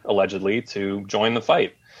word, allegedly, to join the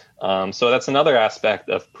fight. So that's another aspect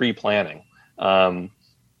of pre-planning.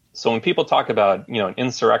 So when people talk about, an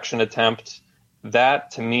insurrection attempt,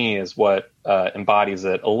 that to me is what embodies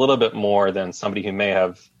it a little bit more than somebody who may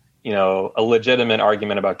have, a legitimate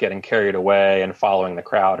argument about getting carried away and following the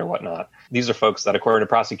crowd or whatnot. These are folks that, according to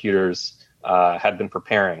prosecutors, had been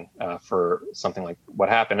preparing for something like what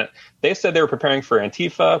happened. They said they were preparing for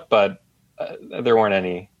Antifa, but there weren't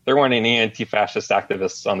any anti-fascist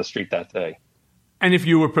activists on the street that day. And if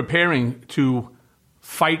you were preparing to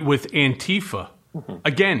fight with Antifa,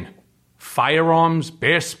 again, firearms,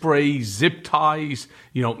 bear spray, zip ties,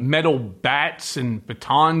 metal bats and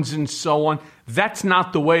batons and so on. That's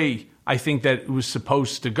not the way I think that it was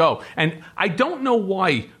supposed to go. And I don't know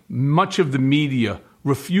why much of the media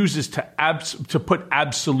refuses to put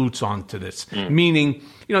absolutes onto this, meaning,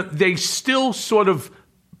 they still sort of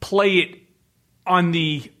play it on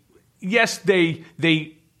the, yes, they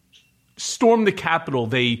stormed the Capitol,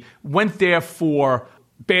 they went there for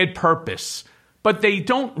bad purpose, but they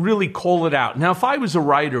don't really call it out. Now, if I was a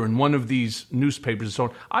writer in one of these newspapers and so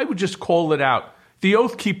on, I would just call it out. The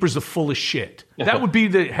Oath Keepers are full of shit. That would be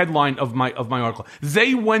the headline of my article.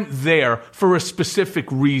 They went there for a specific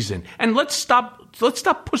reason. And let's stop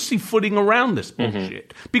pussyfooting around this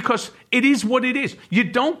bullshit, because it is what it is. You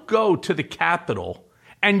don't go to the Capitol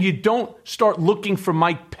and you don't start looking for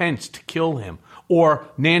Mike Pence to kill him, or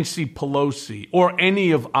Nancy Pelosi, or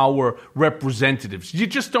any of our representatives. You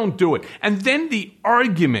just don't do it. And then the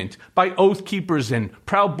argument by Oath Keepers and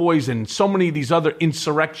Proud Boys and so many of these other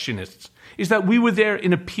insurrectionists is that we were there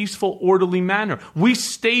in a peaceful, orderly manner. We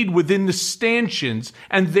stayed within the stanchions,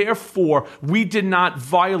 and therefore we did not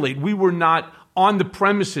violate. We were not on the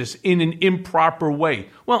premises in an improper way.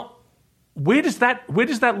 Well, where does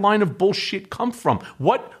that line of bullshit come from?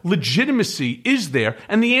 What legitimacy is there?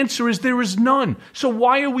 And the answer is there is none. So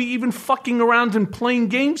why are we even fucking around and playing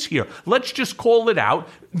games here? Let's just call it out.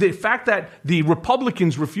 The fact that the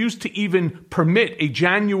Republicans refused to even permit a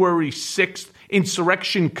January 6th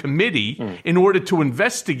insurrection committee in order to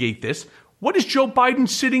investigate this. What is Joe Biden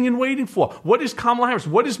sitting and waiting for? What is Kamala Harris?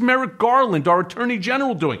 What is Merrick Garland, our Attorney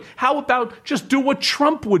General, doing? How about just do what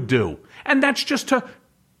Trump would do? And that's just to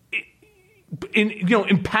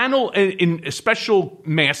impanel a special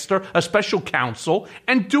master, a special counsel,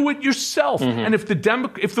 and do it yourself. And if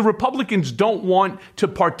the Republicans don't want to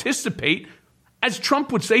participate, as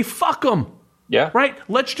Trump would say, fuck them. Yeah. Right?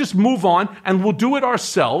 Let's just move on, and we'll do it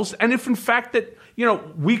ourselves. And if in fact that,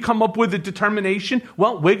 we come up with a determination,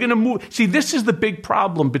 well, we're going to move. See, this is the big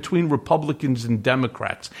problem between Republicans and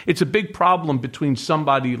Democrats. It's a big problem between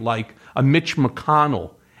somebody like a Mitch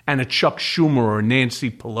McConnell and a Chuck Schumer or a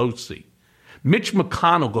Nancy Pelosi. Mitch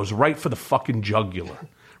McConnell goes right for the fucking jugular,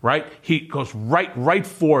 right? He goes right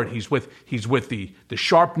for it. He's with the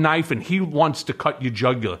sharp knife, and he wants to cut your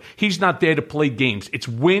jugular. He's not there to play games. It's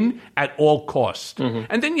win at all costs.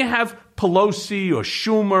 And then you have Pelosi or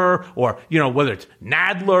Schumer or, whether it's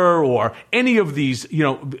Nadler or any of these,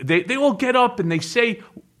 they all get up and they say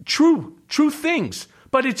true things.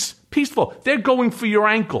 But it's peaceful. They're going for your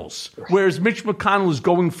ankles, whereas Mitch McConnell is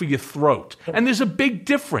going for your throat. And there's a big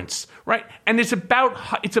difference, right? And it's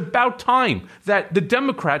about time that the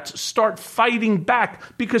Democrats start fighting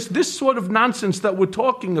back, because this sort of nonsense that we're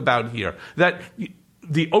talking about here, that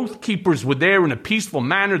the Oath Keepers were there in a peaceful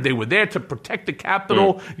manner. They were there to protect the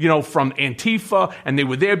Capitol, from Antifa, and they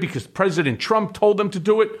were there because President Trump told them to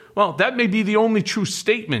do it. Well, that may be the only true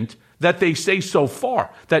statement that they say so far,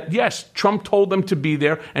 that yes, Trump told them to be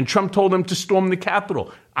there and Trump told them to storm the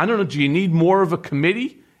Capitol. I don't know, do you need more of a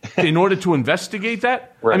committee in order to investigate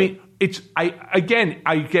that? Right. I mean,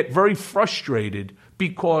 I get very frustrated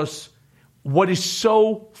because what is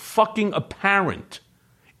so fucking apparent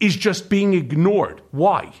is just being ignored.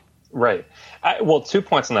 Why? Right. Well, 2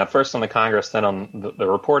 points on that. First on the Congress, then on the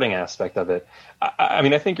reporting aspect of it. I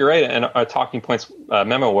mean, I think you're right. And our Talking Points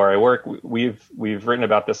memo where I work, we've written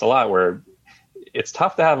about this a lot, where it's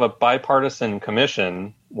tough to have a bipartisan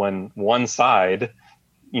commission when one side,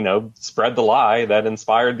 spread the lie that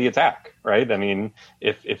inspired the attack, right? I mean,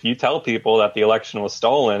 if you tell people that the election was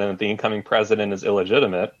stolen and that the incoming president is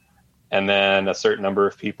illegitimate, and then a certain number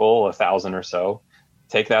of people, 1,000 or so,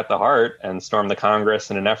 take that to heart and storm the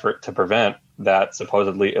Congress in an effort to prevent that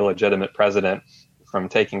supposedly illegitimate president from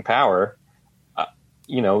taking power,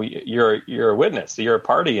 you're a witness, you're a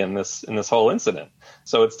party in this whole incident.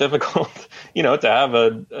 So it's difficult, to have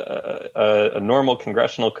a normal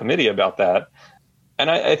congressional committee about that.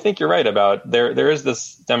 And I think you're right about there is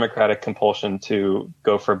this democratic compulsion to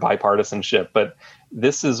go for bipartisanship, but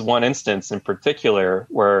this is one instance in particular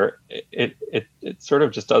where it sort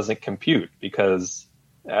of just doesn't compute, because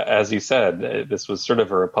as you said, this was sort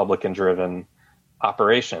of a Republican-driven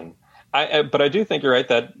operation. But I do think you're right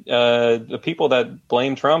that the people that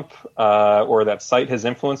blame Trump or that cite his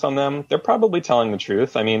influence on them, they're probably telling the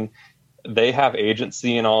truth. I mean, they have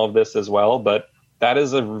agency in all of this as well, but that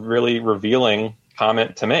is a really revealing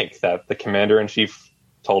comment to make, that the commander-in-chief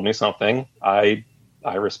told me something. I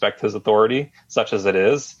respect his authority, such as it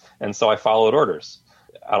is, and so I followed orders.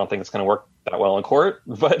 I don't think it's going to work that well in court,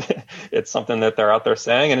 but it's something that they're out there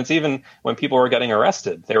saying. And it's even when people were getting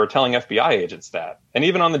arrested, they were telling FBI agents that. And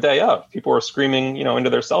even on the day of, people were screaming, into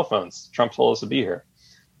their cell phones, Trump told us to be here.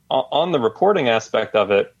 On the reporting aspect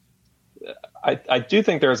of it, I do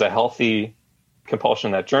think there's a healthy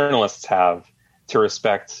compulsion that journalists have to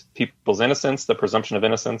respect people's innocence, the presumption of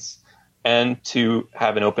innocence, and to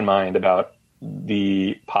have an open mind about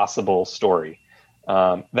the possible story.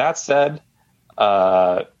 That said,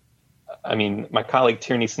 my colleague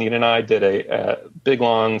Tierney Sneed and I did a big,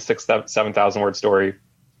 long 7,000 word story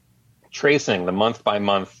tracing the month by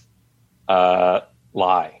month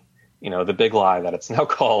lie, the big lie that it's now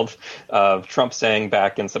called, of Trump saying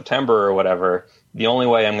back in September or whatever, the only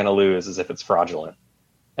way I'm going to lose is if it's fraudulent.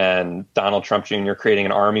 And Donald Trump Jr. creating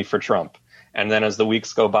an army for Trump. And then as the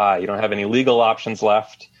weeks go by, you don't have any legal options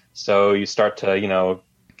left. So you start to,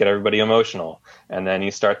 get everybody emotional. And then you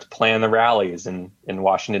start to plan the rallies in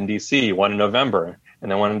Washington, D.C., one in November, and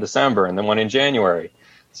then one in December, and then one in January.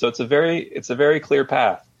 So it's a very clear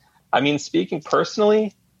path. I mean, speaking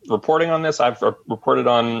personally, reporting on this, I've reported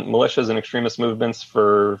on militias and extremist movements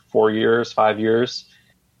for 5 years.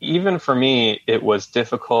 Even for me, it was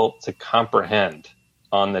difficult to comprehend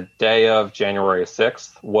on the day of January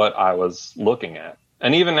 6th what I was looking at.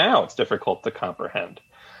 And even now, it's difficult to comprehend.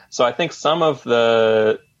 So I think some of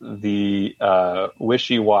the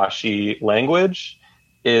wishy-washy language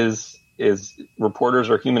is reporters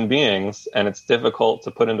are human beings, and it's difficult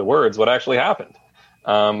to put into words what actually happened.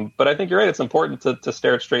 But I think you're right. It's important to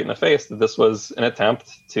stare it straight in the face that this was an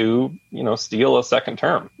attempt to, steal a second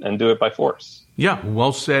term and do it by force. Yeah,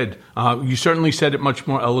 well said. You certainly said it much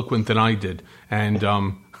more eloquent than I did. And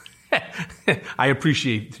I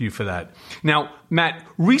appreciate you for that. Now, Matt,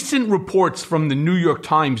 recent reports from the New York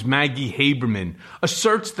Times' Maggie Haberman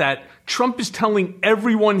asserts that Trump is telling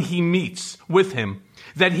everyone he meets with him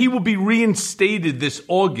that he will be reinstated this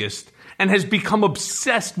August, and has become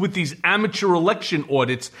obsessed with these amateur election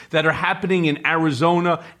audits that are happening in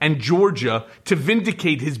Arizona and Georgia to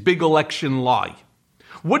vindicate his big election lie.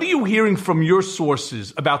 What are you hearing from your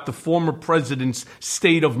sources about the former president's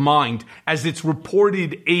state of mind as its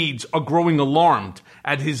reported aides are growing alarmed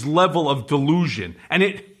at his level of delusion? And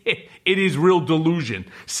it is real delusion.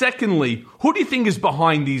 Secondly, who do you think is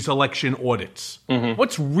behind these election audits? Mm-hmm.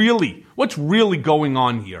 What's really going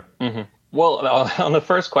on here? Mm-hmm. Well, on the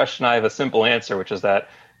first question, I have a simple answer, which is that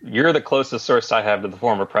you're the closest source I have to the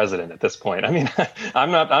former president at this point. I mean,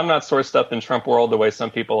 I'm not sourced up in Trump world the way some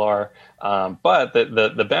people are. But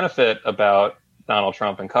the benefit about Donald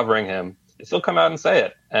Trump and covering him is he'll come out and say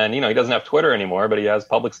it. And, he doesn't have Twitter anymore, but he has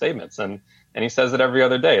public statements. And he says it every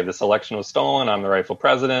other day. This election was stolen. I'm the rightful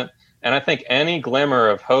president. And I think any glimmer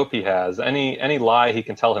of hope he has, any lie he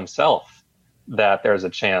can tell himself, that there's a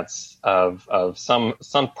chance of some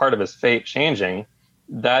part of his fate changing,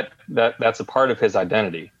 that's a part of his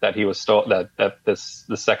identity, that he was that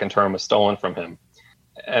the second term was stolen from him.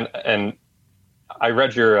 And I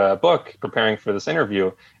read your book preparing for this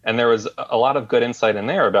interview, and there was a lot of good insight in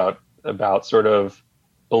there about sort of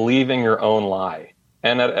believing your own lie.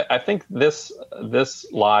 And I think this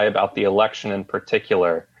lie about the election in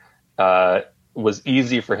particular was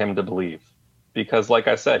easy for him to believe. Because, like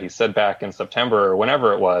I said, he said back in September or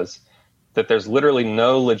whenever it was that there's literally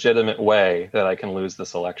no legitimate way that I can lose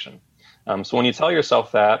this election. So when you tell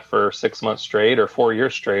yourself that for 6 months straight or 4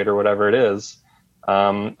 years straight or whatever it is,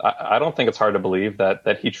 I don't think it's hard to believe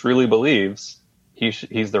that he truly believes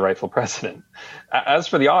he's the rightful president. As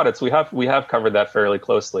for the audits, we have covered that fairly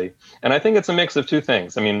closely. And I think it's a mix of two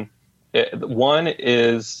things. I mean, one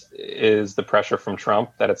is the pressure from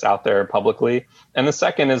Trump that it's out there publicly. And the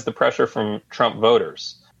second is the pressure from Trump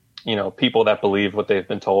voters, people that believe what they've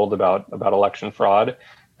been told about election fraud.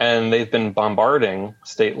 And they've been bombarding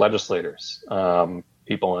state legislators,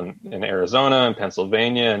 people in Arizona and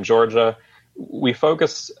Pennsylvania and Georgia. We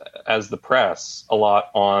focus as the press a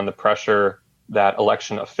lot on the pressure that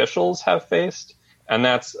election officials have faced. And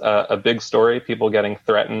that's a big story, people getting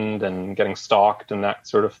threatened and getting stalked and that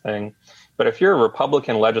sort of thing. But if you're a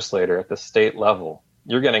Republican legislator at the state level,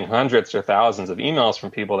 you're getting hundreds or thousands of emails from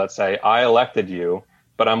people that say, I elected you,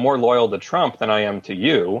 but I'm more loyal to Trump than I am to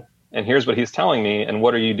you. And here's what he's telling me. And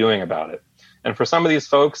what are you doing about it? And for some of these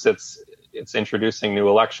folks, it's introducing new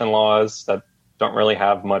election laws that don't really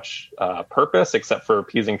have much purpose except for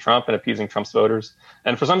appeasing Trump and appeasing Trump's voters.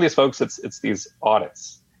 And for some of these folks, it's these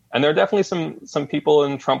audits. And there are definitely some people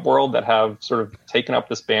in Trump world that have sort of taken up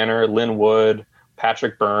this banner: Lynn Wood,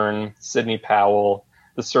 Patrick Byrne, Sidney Powell,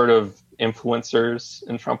 the sort of influencers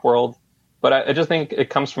in Trump world. But I just think it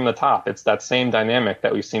comes from the top. It's that same dynamic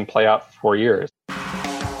that we've seen play out for years.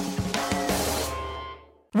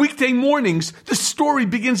 Weekday mornings, the story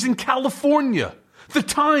begins in California. The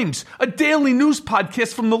Times, a daily news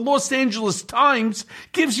podcast from the Los Angeles Times,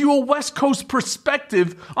 gives you a West Coast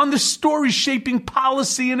perspective on the stories shaping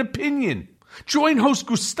policy and opinion. Join host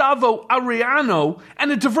Gustavo Arellano and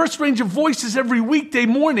a diverse range of voices every weekday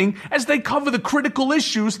morning as they cover the critical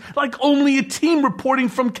issues like only a team reporting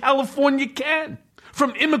from California can.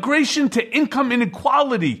 From immigration to income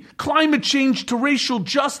inequality, climate change to racial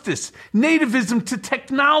justice, nativism to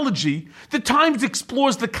technology, the Times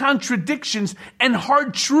explores the contradictions and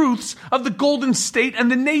hard truths of the Golden State and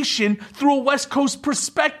the nation through a West Coast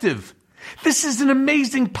perspective. This is an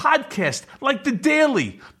amazing podcast like The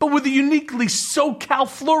Daily, but with a uniquely SoCal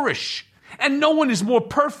flourish. And no one is more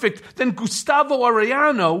perfect than Gustavo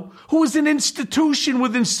Arellano, who is an institution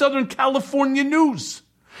within Southern California news.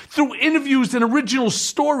 Through interviews and original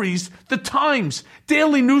stories, The Times,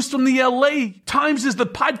 daily news from the LA Times is the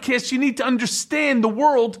podcast you need to understand the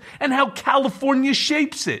world and how California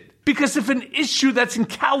shapes it. Because if an issue that's in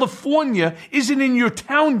California isn't in your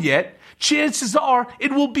town yet, chances are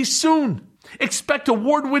it will be soon. Expect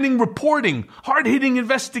award-winning reporting, hard-hitting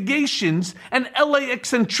investigations, and LA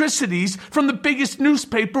eccentricities from the biggest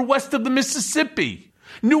newspaper west of the Mississippi.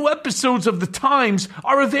 New episodes of The Times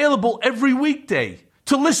are available every weekday.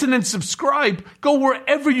 To listen and subscribe, go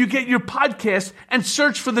wherever you get your podcasts and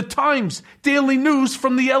search for The Times, daily news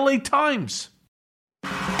from the LA Times.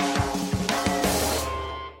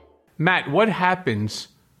 Matt, what happens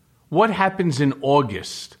in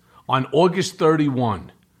August, on August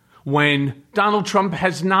 31, when Donald Trump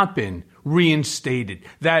has not been reinstated,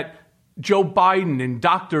 that Joe Biden and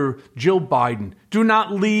Dr. Jill Biden do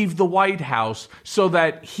not leave the White House so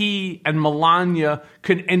that he and Melania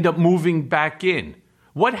can end up moving back in?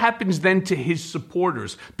 What happens then to his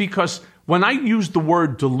supporters? Because when I use the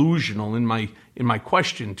word delusional in my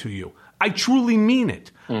question to you, I truly mean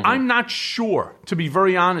it. Mm-hmm. I'm not sure, to be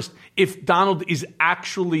very honest, if Donald is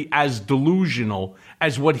actually as delusional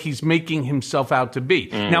as what he's making himself out to be.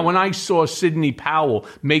 Mm. Now, when I saw Sidney Powell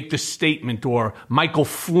make the statement, or Michael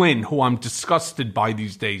Flynn, who I'm disgusted by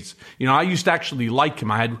these days, I used to actually like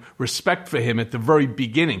him. I had respect for him at the very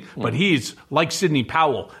beginning. But he is like Sidney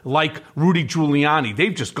Powell, like Rudy Giuliani.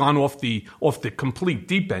 They've just gone off the complete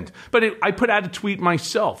deep end. But I put out a tweet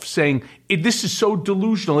myself saying, this is so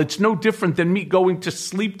delusional. It's no different than me going to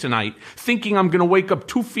sleep tonight thinking I'm going to wake up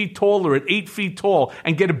 2 feet taller at 8 feet tall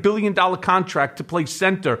and get $1 billion contract to play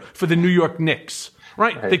center for the New York Knicks.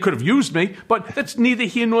 Right? They could have used me, but that's neither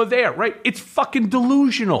here nor there, right? It's fucking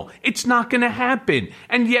delusional. It's not going to happen.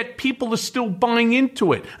 And yet people are still buying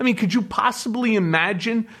into it. I mean, could you possibly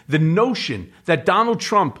imagine the notion that Donald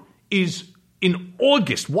Trump is in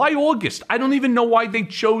August? Why August? I don't even know why they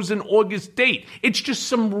chose an August date. It's just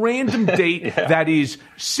some random date that is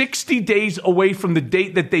 60 days away from the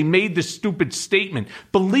date that they made the stupid statement,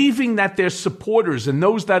 believing that their supporters and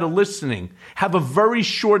those that are listening have a very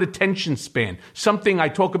short attention span. Something I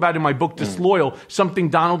talk about in my book, Disloyal, something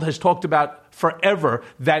Donald has talked about forever,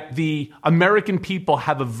 that the American people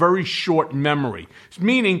have a very short memory,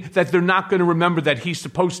 meaning that they're not going to remember that he's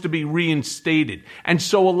supposed to be reinstated. And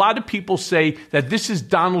so a lot of people say that this is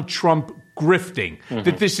Donald Trump grifting,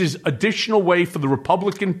 that this is additional way for the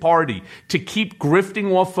Republican Party to keep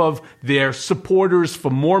grifting off of their supporters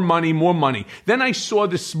for more money. Then I saw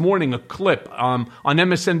this morning a clip on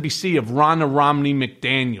MSNBC of Ronna Romney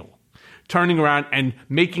McDaniel turning around and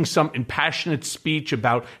making some impassionate speech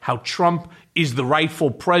about how Trump is the rightful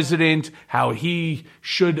president, how he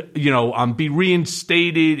should, be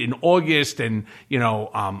reinstated in August, and,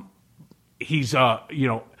 he's,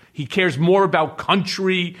 he cares more about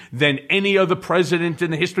country than any other president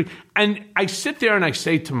in the history. And I sit there and I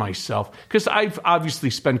say to myself, because I've obviously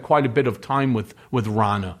spent quite a bit of time with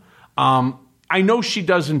Ronna, I know she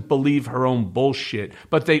doesn't believe her own bullshit,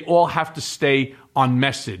 but they all have to stay on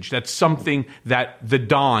message. That's something that the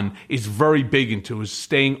Don is very big into, is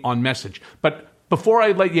staying on message. But before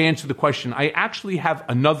I let you answer the question, I actually have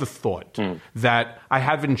another thought that I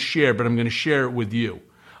haven't shared, but I'm going to share it with you.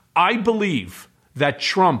 I believe that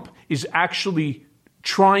Trump is actually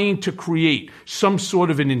trying to create some sort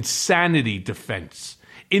of an insanity defense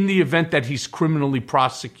in the event that he's criminally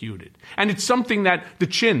prosecuted. And it's something that the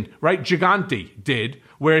Chin, right, Gigante did,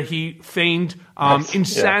 where he feigned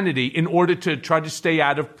insanity in order to try to stay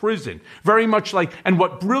out of prison. Very much like, and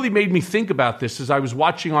what really made me think about this is I was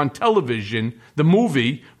watching on television the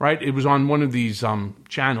movie, right? It was on one of these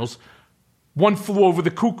channels, One Flew Over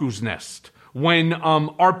the Cuckoo's Nest, when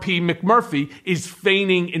R.P. McMurphy is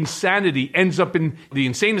feigning insanity, ends up in the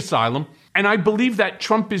insane asylum. And I believe that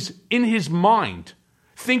Trump is in his mind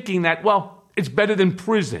thinking that, well, it's better than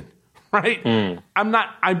prison. Right?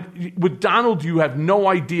 With Donald, you have no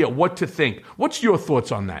idea what to think. What's your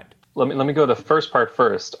thoughts on that? Let me go to the first part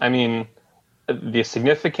first. I mean, the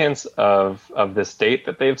significance of this date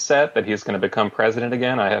that they've set, that he's going to become president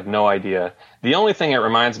again, I have no idea. The only thing it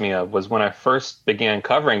reminds me of was when I first began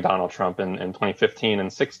covering Donald Trump in 2015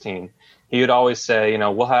 and 16, he would always say,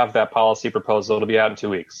 we'll have that policy proposal to be out in 2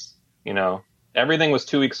 weeks. Everything was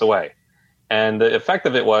 2 weeks away. And the effect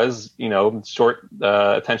of it was, short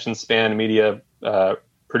attention span media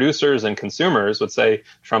producers and consumers would say,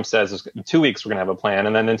 Trump says in 2 weeks we're going to have a plan.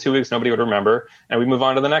 And then in 2 weeks, nobody would remember. And we move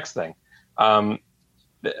on to the next thing.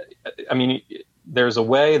 There's a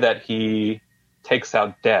way that he takes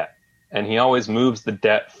out debt, and he always moves the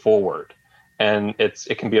debt forward. And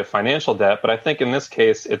it can be a financial debt. But I think in this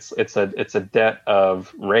case, it's a debt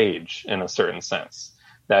of rage in a certain sense.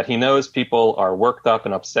 That he knows people are worked up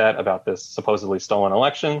and upset about this supposedly stolen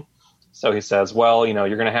election. So he says, well,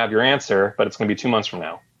 you're going to have your answer, but it's going to be 2 months from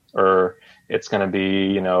now. Or it's going to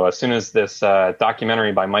be, as soon as this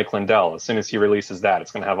documentary by Mike Lindell, as soon as he releases that,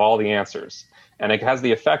 it's going to have all the answers. And it has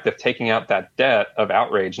the effect of taking out that debt of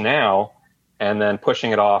outrage now and then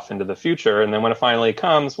pushing it off into the future. And then when it finally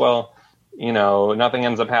comes, well, nothing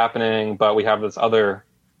ends up happening, but we have this other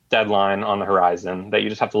deadline on the horizon that you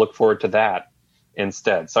just have to look forward to that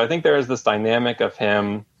instead. So I think there is this dynamic of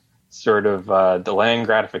him sort of delaying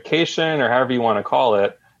gratification, or however you want to call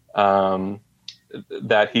it,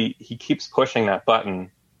 that he keeps pushing that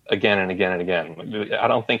button again and again and again. I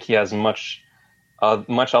don't think he has much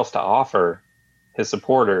else to offer his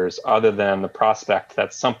supporters other than the prospect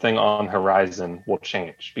that something on the horizon will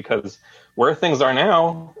change. Because where things are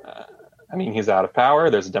now, he's out of power.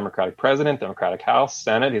 There's a Democratic president, Democratic House,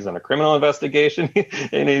 Senate. He's in a criminal investigation,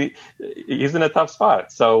 and he's in a tough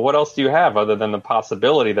spot. So what else do you have other than the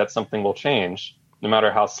possibility that something will change, no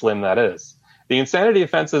matter how slim that is? The insanity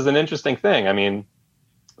offense is an interesting thing.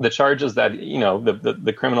 The charges that,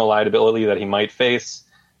 the criminal liability that he might face,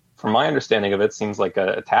 from my understanding of it, seems like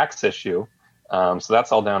a tax issue. So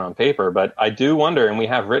that's all down on paper. But I do wonder, and we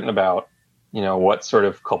have written about, what sort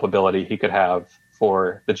of culpability he could have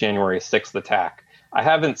for the January 6th attack. I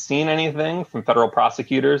haven't seen anything from federal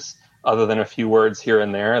prosecutors other than a few words here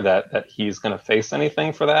and there that he's going to face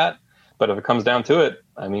anything for that. But if it comes down to it,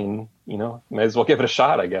 may as well give it a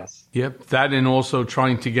shot, I guess. Yep, that, and also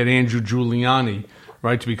trying to get Andrew Giuliani,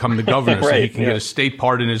 right, to become the governor, so he can get a state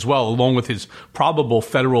pardon as well, along with his probable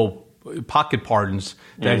federal pocket pardons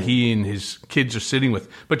that he and his kids are sitting with.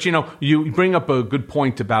 But, you bring up a good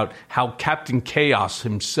point about how Captain Chaos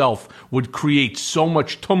himself would create so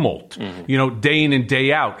much tumult, day in and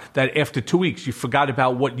day out, that after 2 weeks you forgot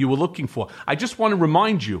about what you were looking for. I just want to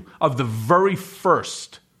remind you of the very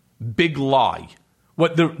first big lie,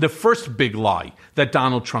 the first big lie that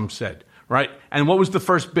Donald Trump said, right? And what was the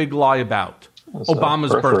first big lie about?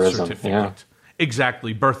 Obama's birth certificate. Yeah.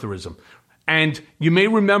 Exactly, birtherism. And you may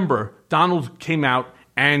remember Donald came out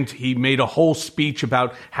and he made a whole speech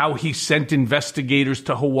about how he sent investigators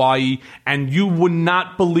to Hawaii, and you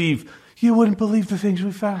wouldn't believe the things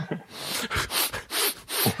we found.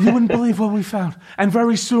 You wouldn't believe what we found. And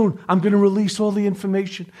very soon I'm going to release all the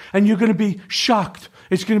information, and you're going to be shocked.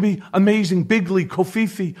 It's going to be amazing. Bigly,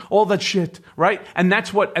 Kofifi, all that shit, right? And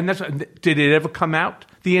that's what, did it ever come out?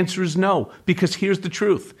 The answer is no, because here's the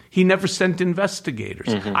truth. He never sent investigators.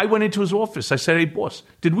 Mm-hmm. I went into his office. I said, hey, boss,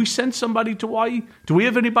 did we send somebody to Hawaii? Do we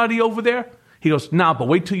have anybody over there? He goes, nah, but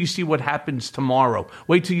wait till you see what happens tomorrow.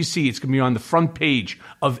 Wait till you see it's going to be on the front page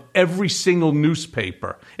of every single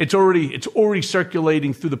newspaper. It's already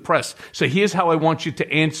circulating through the press. So here's how I want you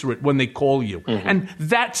to answer it when they call you. Mm-hmm. And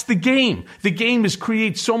that's the game. The game is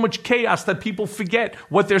create so much chaos that people forget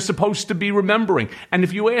what they're supposed to be remembering. And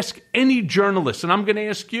if you ask any journalist, and I'm going to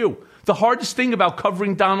ask you, the hardest thing about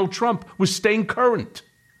covering Donald Trump was staying current.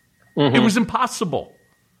 Mm-hmm. It was impossible.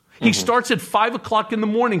 He starts at 5 o'clock in the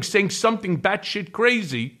morning saying something batshit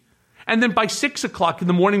crazy. And then by 6 o'clock in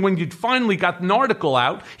the morning, when you'd finally got an article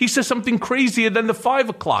out, he says something crazier than the 5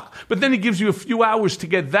 o'clock. But then he gives you a few hours to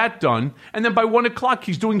get that done. And then by 1 o'clock,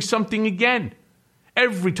 he's doing something again.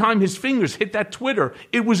 Every time his fingers hit that Twitter,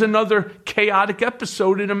 it was another chaotic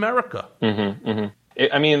episode in America. Mm-hmm, mm-hmm.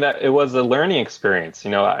 it was a learning experience.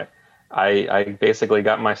 I basically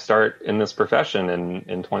got my start in this profession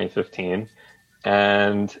in 2015,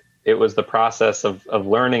 and it was the process of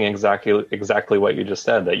learning exactly what you just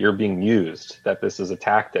said, that you're being used, that this is a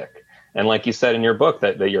tactic. And like you said in your book,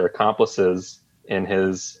 that you're accomplices in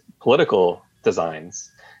his political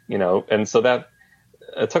designs, and so that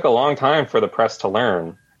it took a long time for the press to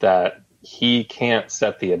learn that he can't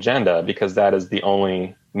set the agenda, because that is the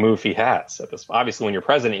only move he has at this. Obviously, when you're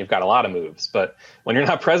president, you've got a lot of moves, but when you're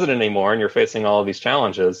not president anymore and you're facing all of these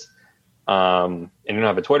challenges, and you don't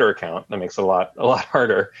have a Twitter account, that makes it a lot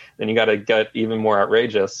harder. Then you got to get even more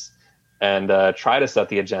outrageous and try to set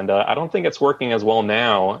the agenda. I don't think it's working as well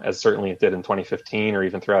now as certainly it did in 2015 or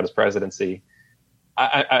even throughout his presidency.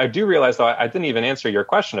 I do realize, though, I didn't even answer your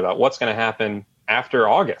question about what's going to happen after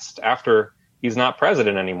August, after he's not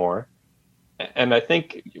president anymore. And I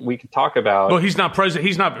think we could talk about. Well, he's not president.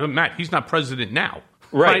 He's not president now.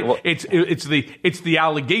 Right. Well, it's the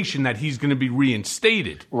allegation that he's going to be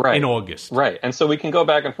reinstated in August. Right. And so we can go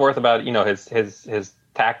back and forth about, his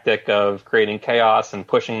tactic of creating chaos and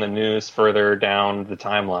pushing the news further down the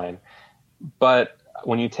timeline. But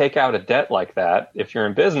when you take out a debt like that, if you're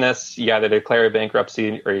in business, you either declare a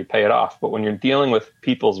bankruptcy or you pay it off. But when you're dealing with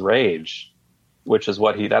people's rage, which is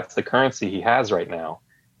that's the currency he has right now,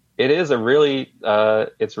 it is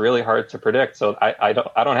it's really hard to predict. So I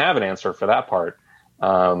don't have an answer for that part,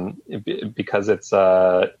 because it's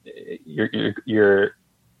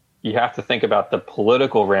you have to think about the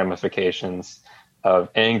political ramifications of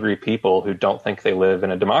angry people who don't think they live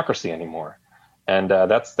in a democracy anymore, and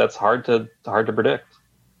that's hard to predict.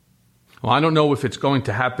 Well, I don't know if it's going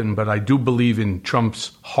to happen, but I do believe in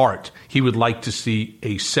Trump's heart. He would like to see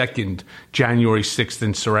a second January 6th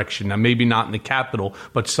insurrection. Now, maybe not in the Capitol,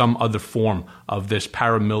 but some other form of this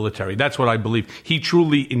paramilitary. That's what I believe. He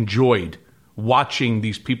truly enjoyed watching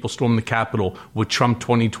these people storm the Capitol with Trump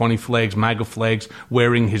 2020 flags, MAGA flags,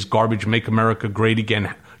 wearing his garbage Make America Great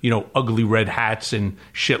Again, ugly red hats and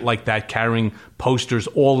shit like that, carrying posters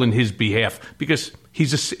all in his behalf, because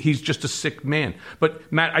he's just a sick man.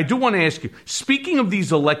 But Matt, I do want to ask you, speaking of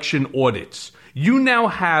these election audits, you now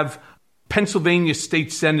have Pennsylvania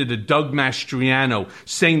State Senator Doug Mastriano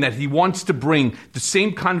saying that he wants to bring the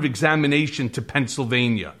same kind of examination to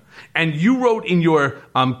Pennsylvania. And you wrote in your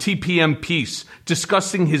TPM piece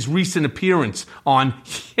discussing his recent appearance on,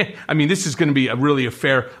 this is going to be a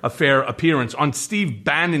fair appearance on Steve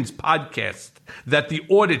Bannon's podcast, that the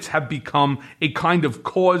audits have become a kind of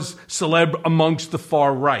cause célèbre amongst the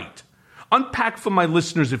far right. Unpack for my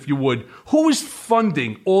listeners, if you would, who is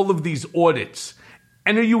funding all of these audits?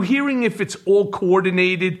 And are you hearing if it's all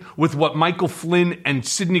coordinated with what Michael Flynn and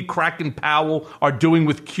Sidney Kraken Powell are doing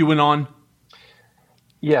with QAnon?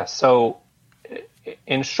 Yeah, so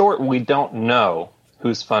in short, we don't know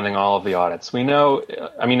who's funding all of the audits. We know,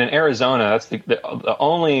 in Arizona, that's the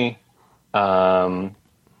only,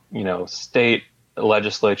 state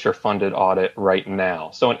legislature funded audit right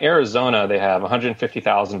now. So in Arizona, they have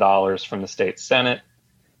 $150,000 from the state Senate,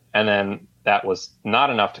 and then that was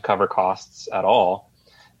not enough to cover costs at all.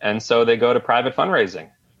 And so they go to private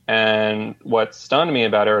fundraising. And what stunned me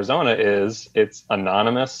about Arizona is it's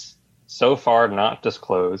anonymous, so far not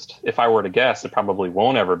disclosed. If I were to guess, it probably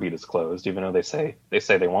won't ever be disclosed, even though they say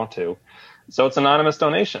they want to. So it's anonymous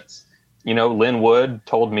donations. Lynn Wood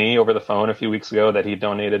told me over the phone a few weeks ago that he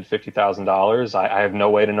donated $50,000. I have no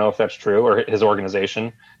way to know if that's true, or his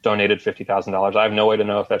organization donated $50,000. I have no way to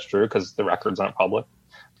know if that's true because the records aren't public.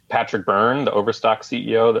 Patrick Byrne, the Overstock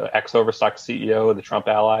CEO, the ex-Overstock CEO, the Trump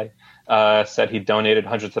ally, said he donated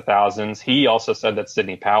hundreds of thousands. He also said that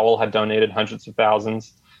Sidney Powell had donated hundreds of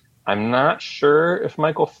thousands. I'm not sure if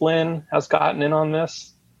Michael Flynn has gotten in on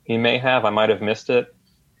this. He may have. I might have missed it.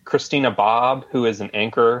 Christina Bobb, who is an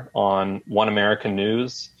anchor on One American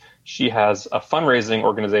News, she has a fundraising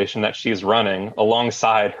organization that she's running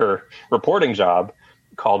alongside her reporting job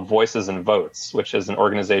called Voices and Votes, which is an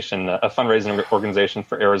organization, a fundraising organization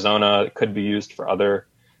for Arizona. It could be used for other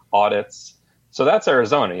audits. So that's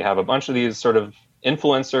Arizona. You have a bunch of these sort of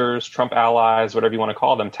influencers, Trump allies, whatever you want to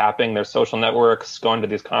call them, tapping their social networks, going to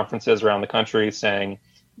these conferences around the country saying,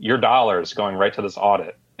 your dollar's going right to this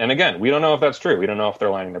audit. And again, we don't know if that's true. We don't know if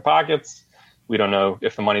they're lining their pockets. We don't know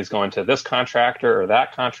if the money's going to this contractor or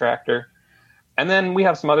that contractor. And then we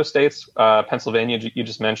have some other states, Pennsylvania, you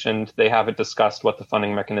just mentioned, they haven't discussed what the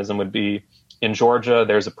funding mechanism would be. In Georgia,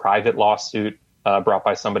 there's a private lawsuit brought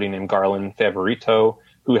by somebody named Garland Favorito,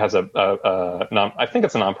 who has I think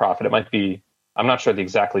it's a nonprofit. It might be, I'm not sure the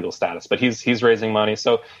exact legal status, but he's raising money.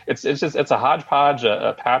 So it's a hodgepodge,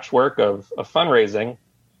 a patchwork of fundraising.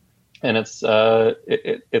 And it's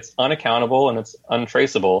unaccountable and it's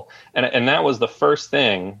untraceable. And that was the first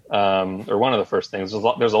thing, or one of the first things.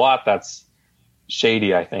 There's a lot that's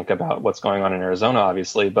shady, I think, about what's going on in Arizona,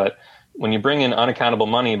 obviously. But when you bring in unaccountable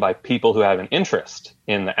money by people who have an interest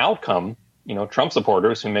in the outcome, Trump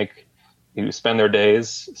supporters who spend their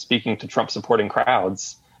days speaking to Trump supporting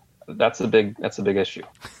crowds, that's a big issue.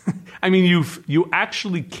 I mean, you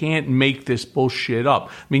actually can't make this bullshit up.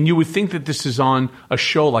 I mean, you would think that this is on a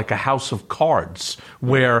show like a House of Cards,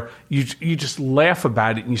 where you just laugh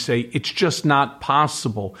about it and you say it's just not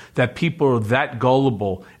possible that people are that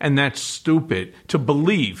gullible and that stupid to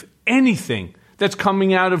believe anything that's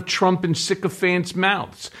coming out of Trump and sycophants'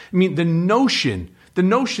 mouths. I mean, the notion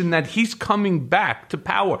that he's coming back to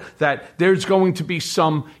power, that there's going to be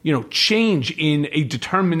some, change in a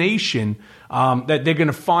determination, that they're going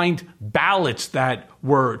to find ballots that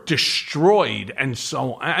were destroyed and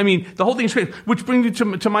so on. I mean, the whole thing is crazy, which brings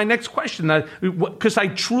me to my next question, because I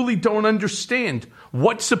truly don't understand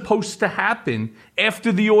what's supposed to happen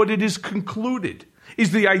after the audit is concluded.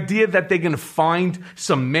 Is the idea that they're going to find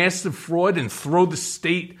some massive fraud and throw the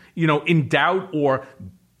state, in doubt, or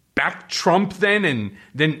back Trump then, and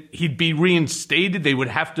then he'd be reinstated? They would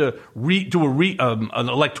have to do an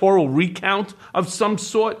electoral recount of some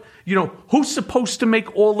sort. Who's supposed to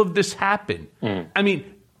make all of this happen? I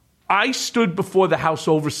mean, I stood before the House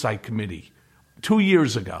Oversight Committee 2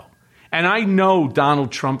 years ago, and I know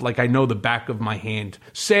Donald Trump like I know the back of my hand.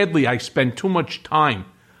 Sadly, I spent too much time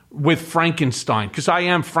with Frankenstein, because I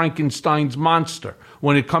am Frankenstein's monster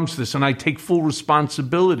when it comes to this, and I take full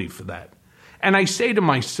responsibility for that. And I say to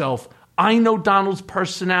myself, I know Donald's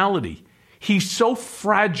personality. He's so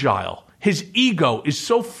fragile. His ego is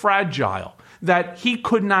so fragile that he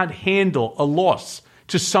could not handle a loss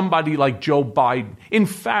to somebody like Joe Biden. In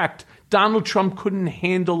fact, Donald Trump couldn't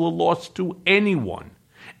handle a loss to anyone.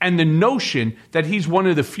 And the notion that he's one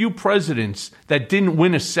of the few presidents that didn't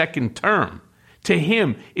win a second term, to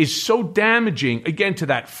him, is so damaging, again, to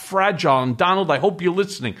that fragile. And Donald, I hope you're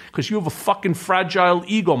listening, because you have a fucking fragile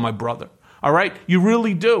ego, my brother. All right? You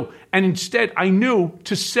really do. And instead, I knew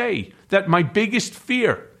to say that my biggest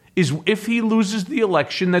fear is if he loses the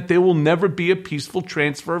election, that there will never be a peaceful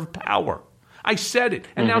transfer of power. I said it.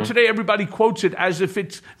 And now today everybody quotes it as if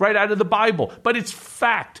it's right out of the Bible. But it's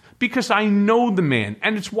fact, because I know the man.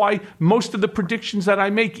 And it's why most of the predictions that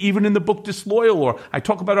I make, even in the book Disloyal, or I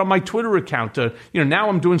talk about on my Twitter account, now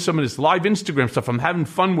I'm doing some of this live Instagram stuff. I'm having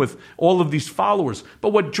fun with all of these followers. But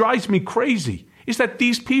what drives me crazy is that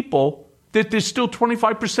these people, that there's still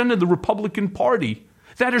 25% of the Republican Party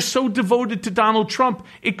that are so devoted to Donald Trump.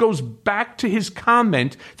 It goes back to his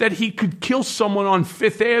comment that he could kill someone on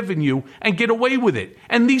Fifth Avenue and get away with it.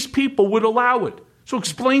 And these people would allow it. So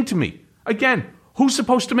explain to me, again, who's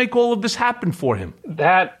supposed to make all of this happen for him?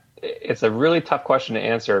 It's a really tough question to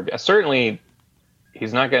answer. Certainly,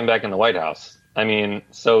 he's not getting back in the White House. I mean,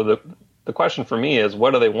 so the question for me is,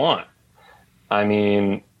 what do they want? I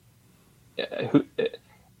mean,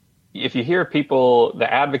 if you hear people,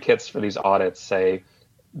 the advocates for these audits say,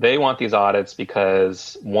 they want these audits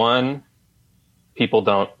because, one, people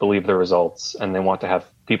don't believe the results and they want to have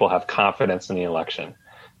people have confidence in the election,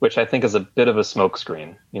 which I think is a bit of a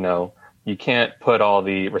smokescreen. You can't put all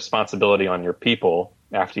the responsibility on your people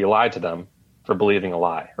after you lied to them for believing a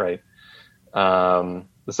lie, right? The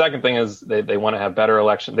second thing is they want to have better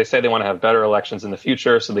elections. They say they want to have better elections in the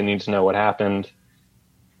future, so they need to know what happened.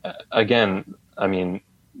 Again, I mean,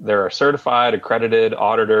 there are certified, accredited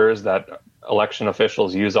auditors that election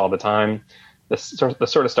officials use all the time. The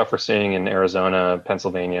sort of stuff we're seeing in Arizona,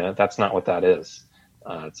 Pennsylvania, that's not what that is.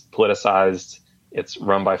 It's politicized. It's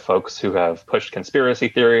run by folks who have pushed conspiracy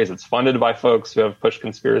theories. It's funded by folks who have pushed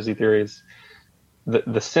conspiracy theories.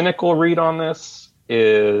 The cynical read on this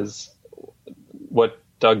is what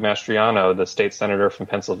Doug Mastriano, the state senator from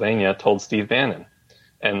Pennsylvania, told Steve Bannon.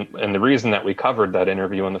 And the reason that we covered that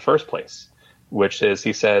interview in the first place, which is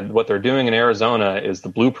he said what they're doing in Arizona is the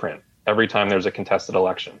blueprint every time there's a contested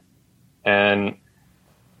election. And,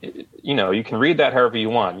 you can read that however you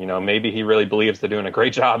want. Maybe he really believes they're doing a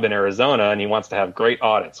great job in Arizona and he wants to have great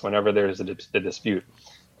audits whenever there's a dispute.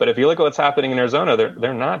 But if you look at what's happening in Arizona,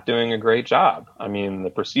 they're not doing a great job. I mean, the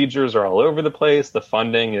procedures are all over the place. The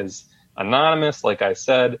funding is anonymous, like I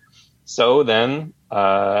said. So then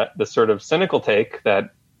the sort of cynical take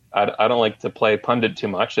that I don't like to play pundit too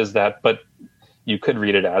much is that, but you could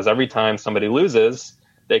read it as every time somebody loses,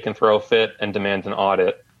 they can throw a fit and demand an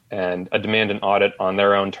audit on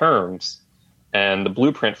their own terms. And the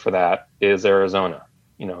blueprint for that is Arizona.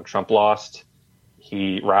 Trump lost.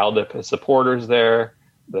 He riled up his supporters there,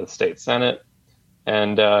 the state Senate.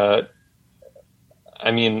 And I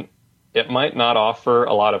mean, it might not offer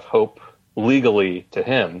a lot of hope legally to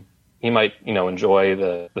him. He might, enjoy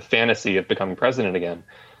the fantasy of becoming president again.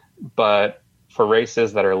 But for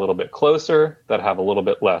races that are a little bit closer, that have a little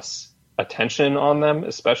bit less attention on them,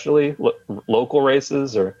 especially local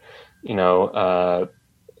races, or,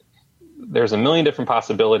 there's a million different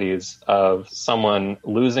possibilities of someone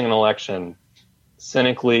losing an election,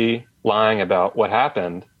 cynically lying about what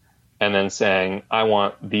happened, and then saying, I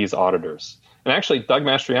want these auditors. And actually, Doug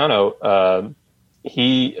Mastriano,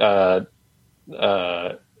 he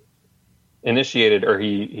initiated, or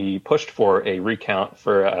he pushed for a recount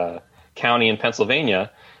for a county in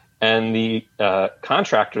Pennsylvania. And the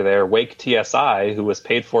contractor there, Wake TSI, who was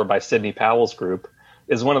paid for by Sidney Powell's group,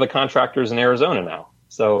 is one of the contractors in Arizona now.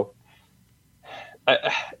 So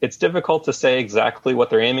it's difficult to say exactly what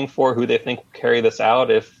they're aiming for, who they think will carry this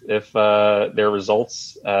out if their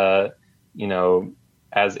results, as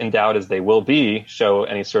in doubt as they will be, show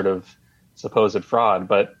any sort of supposed fraud.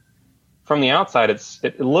 But from the outside,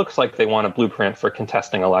 it looks like they want a blueprint for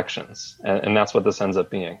contesting elections, and that's what this ends up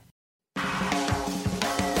being.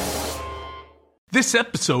 This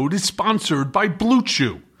episode is sponsored by Blue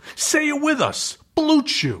Chew. Say it with us, Blue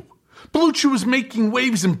Chew. Blue Chew is making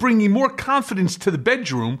waves and bringing more confidence to the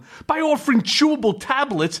bedroom by offering chewable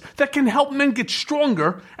tablets that can help men get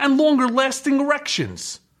stronger and longer-lasting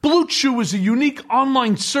erections. Blue Chew is a unique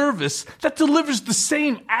online service that delivers the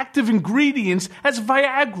same active ingredients as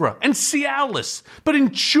Viagra and Cialis, but in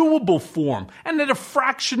chewable form and at a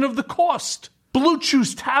fraction of the cost. Blue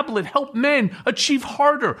Chew's tablet help men achieve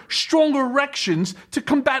harder, stronger erections to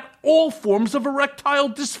combat all forms of erectile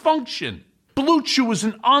dysfunction. Blue Chew is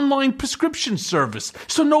an online prescription service,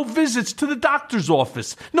 so no visits to the doctor's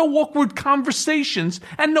office, no awkward conversations,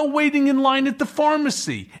 and no waiting in line at the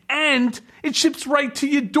pharmacy. And it ships right to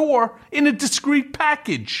your door in a discreet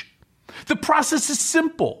package. The process is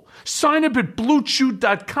simple. Sign up at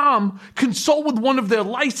BlueChew.com, consult with one of their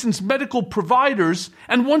licensed medical providers,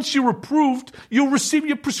 and once you're approved, you'll receive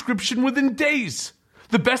your prescription within days.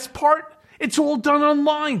 The best part? It's all done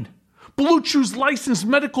online. Blue Chew's licensed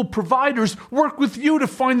medical providers work with you to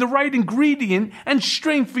find the right ingredient and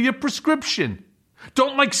strain for your prescription.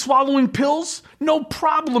 Don't like swallowing pills? No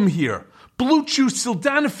problem here. Blue Chew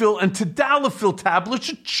sildenafil and tadalafil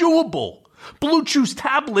tablets are chewable. Blue Chew's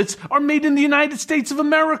tablets are made in the United States of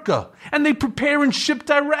America, and they prepare and ship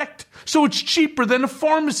direct, so it's cheaper than a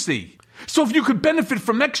pharmacy. So if you could benefit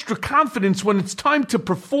from extra confidence when it's time to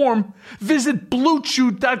perform, visit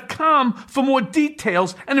BlueChew.com for more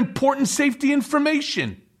details and important safety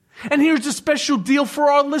information. And here's a special deal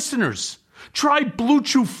for our listeners. Try Blue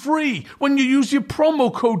Chew free when you use your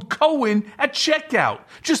promo code Cohen at checkout.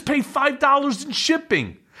 Just pay $5 in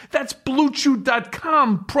shipping. That's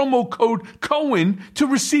BlueChew.com, promo code Cohen, to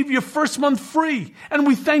receive your first month free. And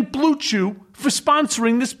we thank Blue Chew for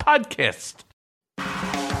sponsoring this podcast.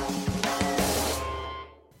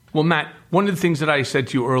 Well, Matt, one of the things that I said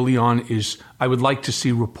to you early on is I would like to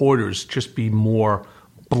see reporters just be more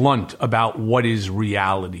blunt about what is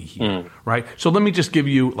reality here, right? So let me just give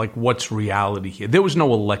you, what's reality here. There was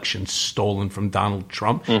no election stolen from Donald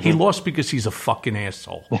Trump. Mm-hmm. He lost because he's a fucking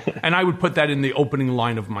asshole. And I would put that in the opening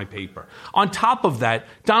line of my paper. On top of that,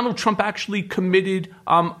 Donald Trump actually committed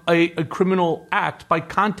a criminal act by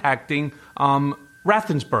contacting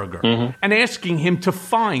Raffensperger and asking him to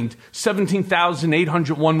find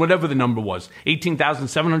 17,801, whatever the number was,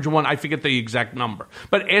 18,701, I forget the exact number,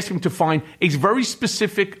 but ask him to find a very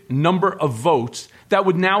specific number of votes that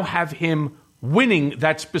would now have him winning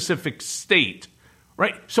that specific state,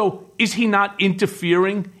 right? So is he not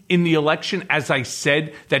interfering in the election, as I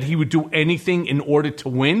said, that he would do anything in order to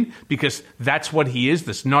win? Because that's what he is,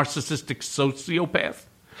 this narcissistic sociopath.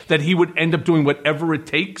 That he would end up doing whatever it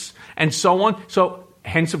takes, and so on. So,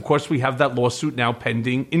 hence, of course, we have that lawsuit now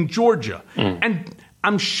pending in Georgia. And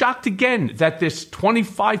I'm shocked again that this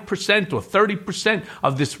 25% or 30%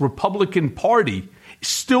 of this Republican Party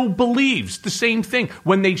still believes the same thing.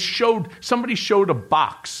 When somebody showed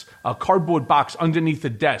a cardboard box underneath a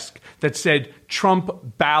desk that said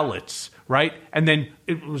Trump ballots, right? And then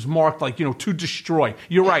it was marked to destroy.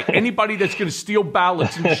 You're right. Anybody that's going to steal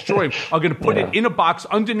ballots and destroy them are going to put it in a box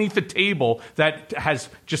underneath a table that has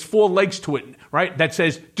just 4 legs to it, right? That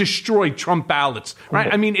says destroy Trump ballots,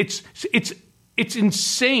 right? I mean, it's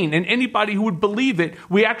insane. And anybody who would believe it,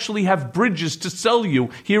 we actually have bridges to sell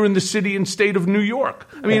you here in the city and state of New York.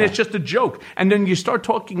 I mean, it's just a joke. And then you start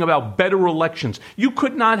talking about better elections. You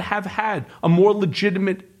could not have had a more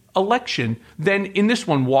legitimate election than in this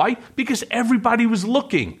one. Why? Because everybody was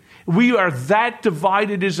looking. We are that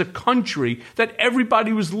divided as a country that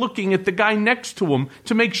everybody was looking at the guy next to him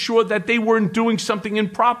to make sure that they weren't doing something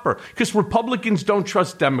improper. Because Republicans don't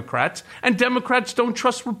trust Democrats, and Democrats don't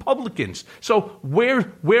trust Republicans. So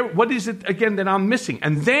what is it, again, that I'm missing?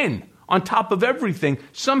 And then, on top of everything,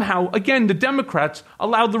 somehow, again, the Democrats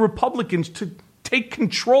allowed the Republicans to take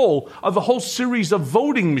control of a whole series of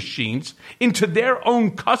voting machines into their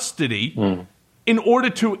own custody in order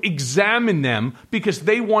to examine them, because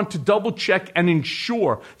they want to double check and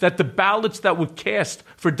ensure that the ballots that were cast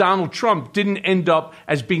for Donald Trump didn't end up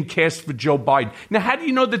as being cast for Joe Biden. Now, how do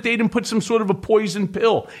you know that they didn't put some sort of a poison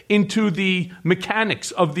pill into the mechanics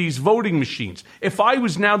of these voting machines? If I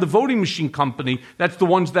was now the voting machine company, that's the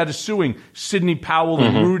ones that are suing Sidney Powell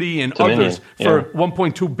and Rudy and others for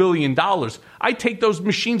 $1.2 billion, I'd take those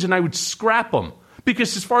machines and I would scrap them.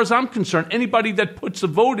 Because as far as I'm concerned, anybody that puts a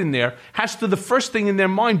vote in there has to, the first thing in their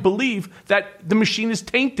mind, believe that the machine is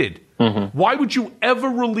tainted. Why would you ever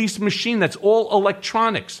release a machine that's all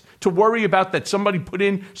electronics to worry about that somebody put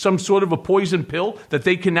in some sort of a poison pill that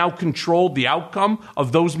they can now control the outcome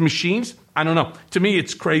of those machines? I don't know. To me,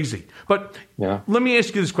 it's crazy. But let me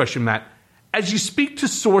ask you this question, Matt. As you speak to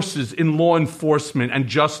sources in law enforcement and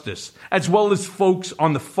justice, as well as folks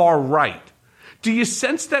on the far right, do you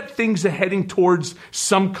sense that things are heading towards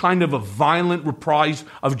some kind of a violent reprise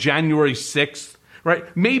of January 6th?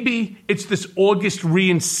 Right? Maybe it's this August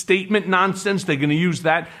reinstatement nonsense. They're going to use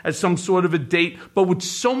that as some sort of a date. But with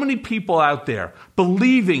so many people out there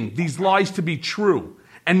believing these lies to be true,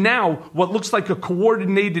 and now what looks like a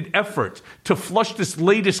coordinated effort to flush this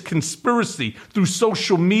latest conspiracy through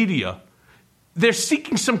social media, they're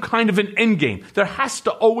seeking some kind of an endgame. There has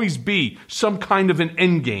to always be some kind of an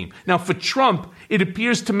endgame. Now, for Trump, it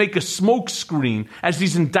appears to make a smokescreen as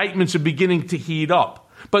these indictments are beginning to heat up.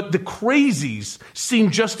 But the crazies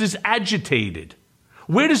seem just as agitated.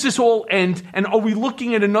 Where does this all end? And are we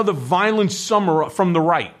looking at another violent summer from the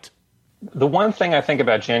right? The one thing I think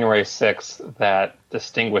about January 6th that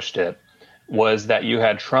distinguished it was that you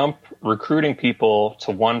had Trump recruiting people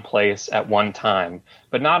to one place at one time.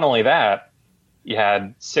 But not only that, you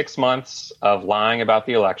had 6 months of lying about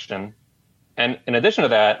the election. And in addition to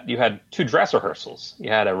that, you had 2 dress rehearsals. You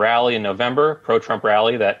had a rally in November, pro-Trump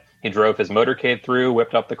rally, that he drove his motorcade through,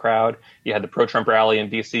 whipped up the crowd. You had the pro-Trump rally in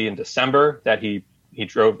D.C. in December that he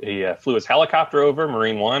flew his helicopter over,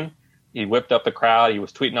 Marine One. He whipped up the crowd. He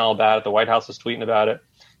was tweeting all about it. The White House was tweeting about it.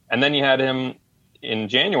 And then you had him in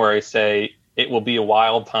January say, it will be a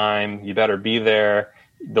wild time. You better be there.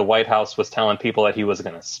 The White House was telling people that he was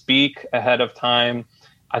going to speak ahead of time.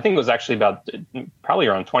 I think it was actually about probably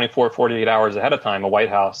around 24, 48 hours ahead of time, a White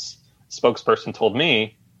House spokesperson told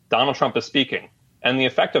me, Donald Trump is speaking. And the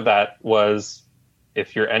effect of that was,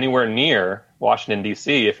 if you're anywhere near Washington,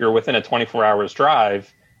 D.C., if you're within a 24 hours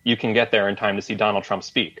drive, you can get there in time to see Donald Trump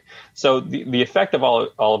speak. So the effect of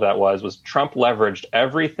all of that was Trump leveraged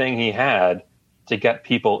everything he had to get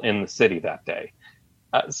people in the city that day.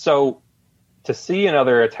 So to see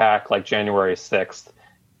another attack like January 6th,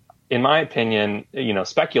 in my opinion,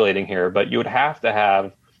 speculating here, but you would have to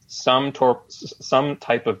have some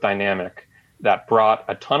type of dynamic that brought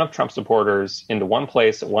a ton of Trump supporters into one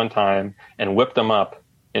place at one time and whipped them up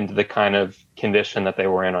into the kind of condition that they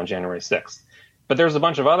were in on January 6th. But there's a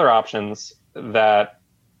bunch of other options that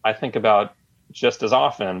I think about just as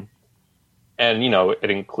often. And,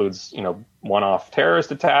 it includes, one-off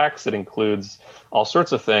terrorist attacks. It includes all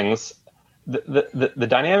sorts of things. The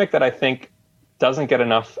dynamic that I think doesn't get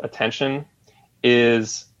enough attention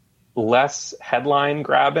is less headline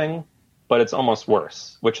grabbing, but it's almost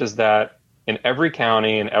worse, which is that in every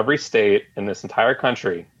county, in every state, in this entire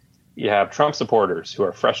country, you have Trump supporters who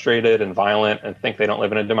are frustrated and violent and think they don't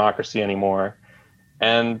live in a democracy anymore.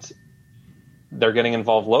 And they're getting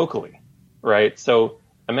involved locally, right? So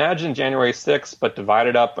imagine January 6th, but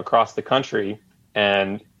divided up across the country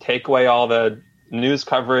and take away all the news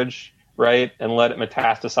coverage, right? And let it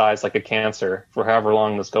metastasize like a cancer for however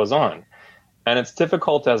long this goes on. And it's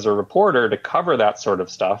difficult as a reporter to cover that sort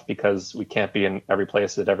of stuff because we can't be in every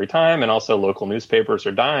place at every time. And also local newspapers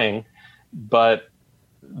are dying. But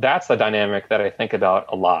that's the dynamic that I think about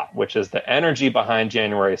a lot, which is the energy behind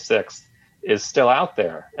January 6th is still out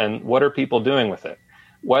there. And what are people doing with it?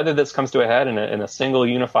 Whether this comes to a head in a single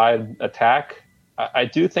unified attack, I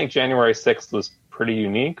do think January 6th was pretty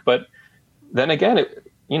unique. But then again,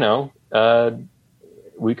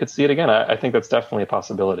 we could see it again. I think that's definitely a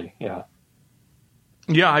possibility. Yeah.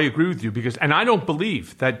 Yeah, I agree with you and I don't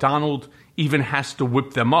believe that Donald even has to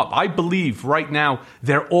whip them up. I believe right now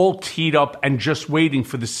they're all teed up and just waiting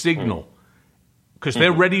for the signal because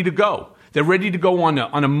they're ready to go. They're ready to go on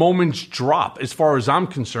a moment's drop, as far as I'm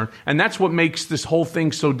concerned. And that's what makes this whole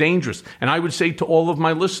thing so dangerous. And I would say to all of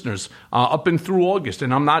my listeners, up and through August,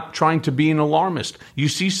 and I'm not trying to be an alarmist, you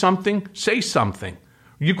see something, say something.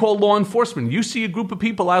 You call law enforcement. You see a group of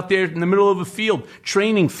people out there in the middle of a field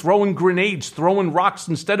training, throwing grenades, throwing rocks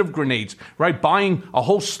instead of grenades, right? Buying a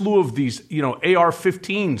whole slew of these,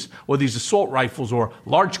 AR-15s or these assault rifles or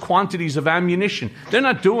large quantities of ammunition. They're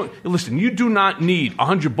not doing. Listen, you do not need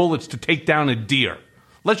 100 bullets to take down a deer.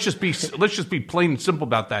 Let's just be plain and simple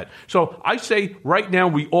about that. So I say right now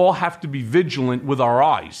we all have to be vigilant with our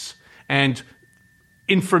eyes and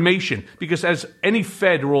information, because as any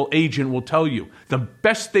federal agent will tell you, the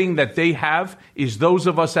best thing that they have is those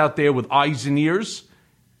of us out there with eyes and ears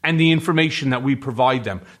and the information that we provide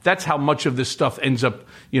them. That's how much of this stuff ends up,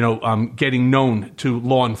 getting known to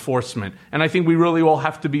law enforcement. And I think we really all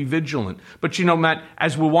have to be vigilant. But, Matt,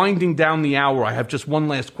 as we're winding down the hour, I have just one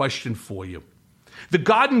last question for you. The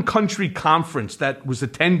God and Country Conference that was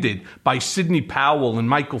attended by Sidney Powell and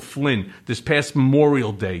Michael Flynn this past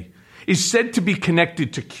Memorial Day is said to be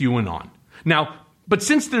connected to QAnon. Now, but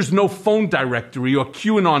since there's no phone directory or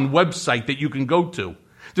QAnon website that you can go to,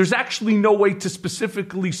 there's actually no way to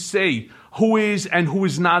specifically say who is and who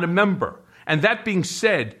is not a member. And that being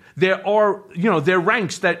said, there are, there are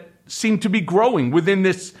ranks that seem to be growing within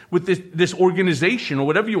this organization, or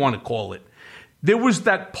whatever you want to call it. There was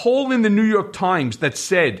that poll in the New York Times that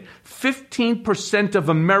said 15% of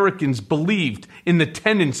Americans believed in the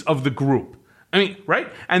tenets of the group. I mean, right?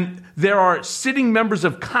 And there are sitting members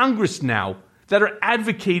of Congress now that are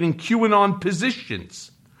advocating QAnon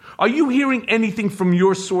positions. Are you hearing anything from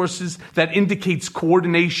your sources that indicates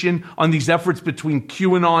coordination on these efforts between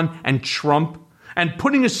QAnon and Trump? And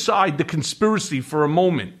putting aside the conspiracy for a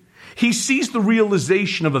moment, he sees the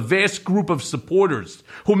realization of a vast group of supporters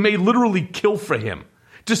who may literally kill for him.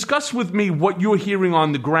 Discuss with me what you're hearing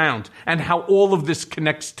on the ground and how all of this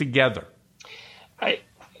connects together.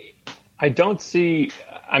 I don't see.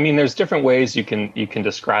 I mean, there's different ways you can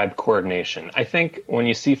describe coordination. I think when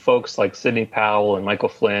you see folks like Sidney Powell and Michael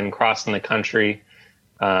Flynn crossing the country,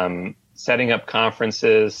 setting up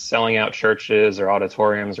conferences, selling out churches or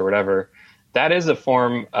auditoriums or whatever, that is a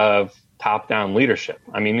form of top-down leadership.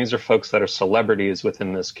 I mean, these are folks that are celebrities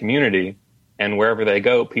within this community, and wherever they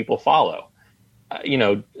go, people follow.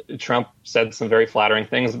 Trump said some very flattering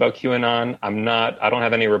things about QAnon. I don't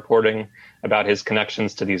have any reporting about his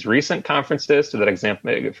connections to these recent conferences, to that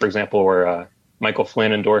example, for example, where Michael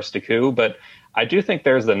Flynn endorsed a coup. But I do think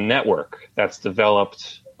there's a network that's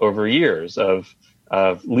developed over years of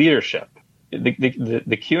leadership.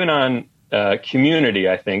 The QAnon community,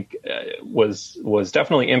 I think, was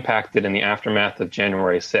definitely impacted in the aftermath of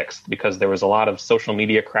January 6th, because there was a lot of social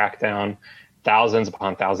media crackdown, thousands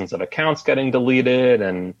upon thousands of accounts getting deleted,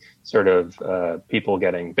 and sort of people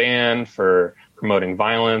getting banned for promoting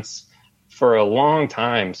violence. For a long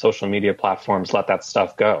time, social media platforms let that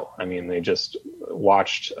stuff go. I mean, they just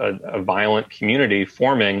watched a violent community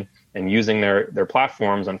forming and using their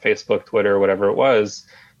platforms on Facebook, Twitter, whatever it was,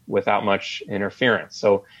 without much interference.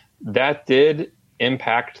 So that did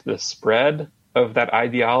impact the spread of that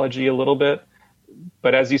ideology a little bit.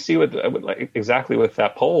 But as you see exactly with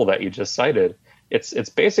that poll that you just cited, it's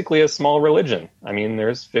basically a small religion. I mean,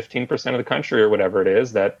 there's 15% of the country or whatever it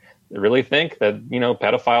is that really think that,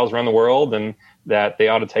 pedophiles run the world, and that they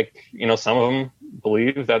ought to take, some of them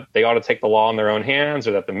believe that they ought to take the law in their own hands,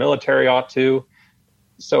 or that the military ought to.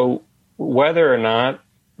 So whether or not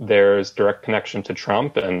there's direct connection to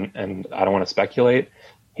Trump, and I don't want to speculate,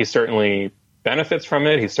 he certainly benefits from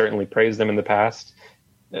it. He's certainly praised them in the past.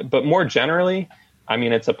 But more generally, I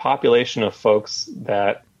mean, it's a population of folks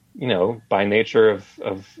that, by nature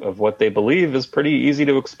of what they believe, is pretty easy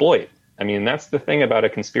to exploit. I mean, that's the thing about a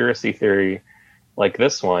conspiracy theory like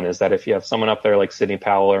this one, is that if you have someone up there like Sidney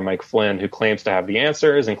Powell or Mike Flynn who claims to have the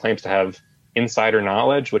answers and claims to have insider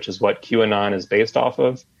knowledge, which is what QAnon is based off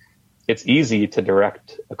of, it's easy to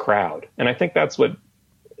direct a crowd. And I think that's what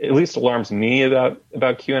at least alarms me about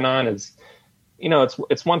QAnon is,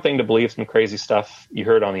 it's one thing to believe some crazy stuff you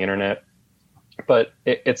heard on the internet, but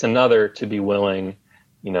it's another to be willing,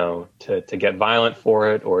 to get violent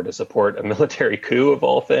for it, or to support a military coup of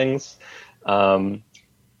all things.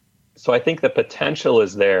 So I think the potential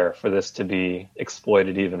is there for this to be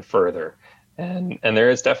exploited even further. And there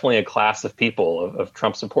is definitely a class of people, of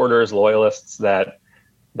Trump supporters, loyalists, that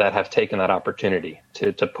have taken that opportunity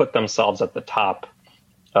to put themselves at the top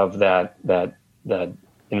of that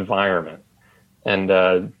environment. And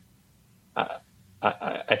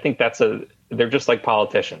I think they're just like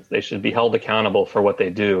politicians. They should be held accountable for what they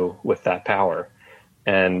do with that power.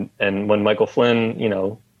 And when Michael Flynn,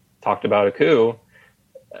 talked about a coup.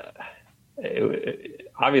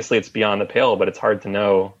 Obviously, it's beyond the pale, but it's hard to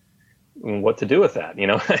know what to do with that.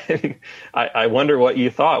 I wonder what you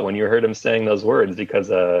thought when you heard him saying those words,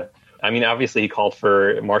 because, obviously he called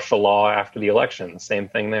for martial law after the election. Same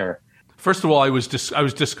thing there. First of all, I was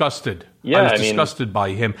disgusted. Yeah, I was disgusted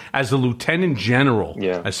by him as a lieutenant general,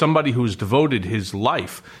 as somebody who has devoted his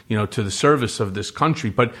life, to the service of this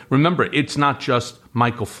country. But remember, it's not just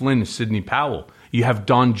Michael Flynn and Sidney Powell. You have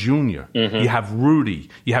Don Jr., you have Rudy,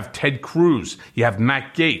 you have Ted Cruz, you have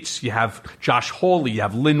Matt Gaetz, you have Josh Hawley, you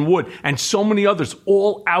have Lynn Wood, and so many others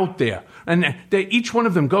all out there. And each one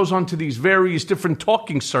of them goes on to these various different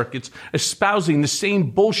talking circuits espousing the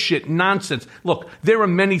same bullshit nonsense. Look, there are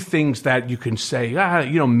many things that you can say,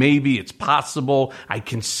 maybe it's possible, I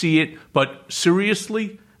can see it. But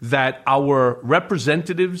seriously, that our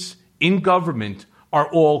representatives in government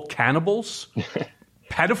are all cannibals,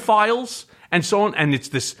 pedophiles, and so on, and it's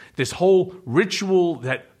this whole ritual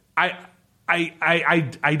that I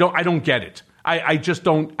don't get it. I just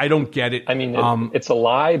don't get it. It's a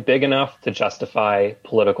lie big enough to justify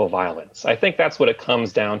political violence. I think that's what it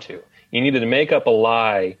comes down to. You needed to make up a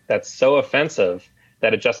lie that's so offensive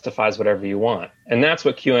that it justifies whatever you want, and that's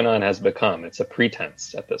what QAnon has become. It's a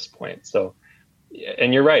pretense at this point. So,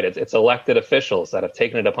 and you're right. It's elected officials that have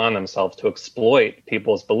taken it upon themselves to exploit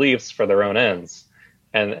people's beliefs for their own ends,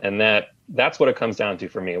 and that's what it comes down to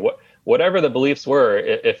for me. Whatever the beliefs were,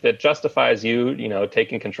 if it justifies you,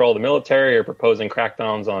 taking control of the military or proposing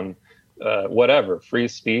crackdowns on whatever, free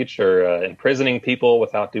speech or imprisoning people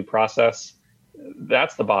without due process,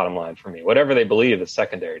 that's the bottom line for me. Whatever they believe is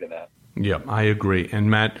secondary to that. Yeah, I agree. And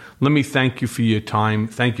Matt, let me thank you for your time.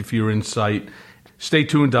 Thank you for your insight. Stay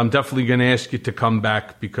tuned. I'm definitely going to ask you to come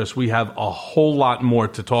back because we have a whole lot more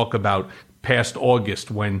to talk about past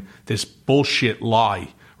August when this bullshit lie,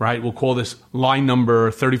 right? We'll call this lie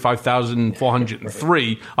number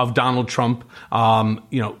 35,403 of Donald Trump,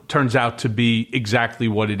 turns out to be exactly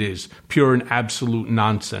what it is, pure and absolute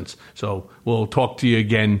nonsense. So we'll talk to you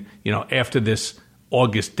again, after this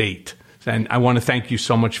August date. And I want to thank you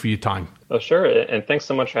so much for your time. Oh, sure. And thanks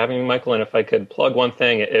so much for having me, Michael. And if I could plug one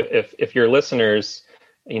thing, if your listeners,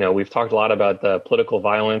 we've talked a lot about the political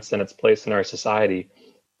violence and its place in our society.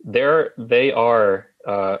 They are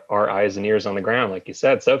our eyes and ears on the ground, like you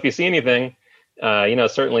said. So if you see anything,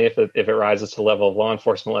 certainly if it rises to the level of law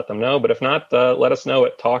enforcement, let them know. But if not, let us know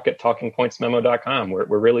at talk@talkingpointsmemo.com. We're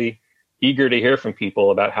really eager to hear from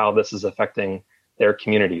people about how this is affecting their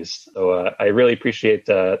communities. So I really appreciate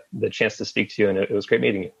the chance to speak to you, and it was great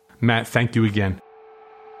meeting you. Matt, thank you again.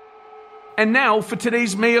 And now for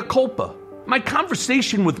today's Mea Culpa. My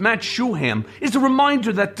conversation with Matt Shuham is a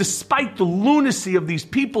reminder that despite the lunacy of these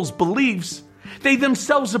people's beliefs, they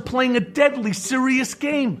themselves are playing a deadly serious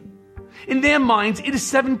game. In their minds, it is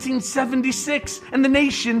 1776 and the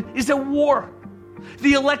nation is at war.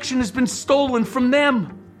 The election has been stolen from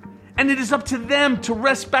them, and it is up to them to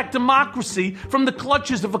wrest back democracy from the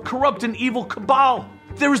clutches of a corrupt and evil cabal.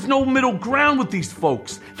 There is no middle ground with these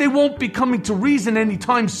folks. They won't be coming to reason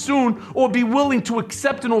anytime soon or be willing to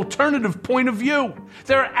accept an alternative point of view.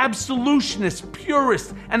 They're absolutionists,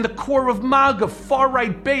 purists, and the core of MAGA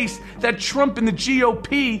far-right base that Trump and the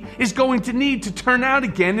GOP is going to need to turn out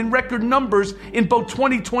again in record numbers in both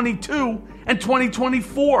 2022 and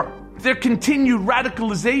 2024. Their continued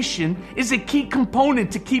radicalization is a key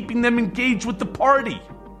component to keeping them engaged with the party.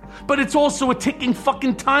 But it's also a ticking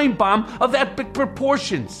fucking time bomb of epic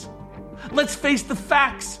proportions. Let's face the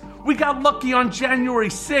facts. We got lucky on January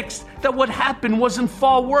 6th that what happened wasn't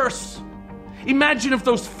far worse. Imagine if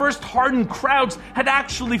those first hardened crowds had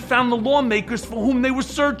actually found the lawmakers for whom they were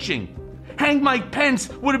searching. Hang Mike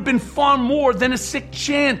Pence would have been far more than a sick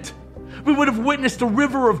chant. We would have witnessed a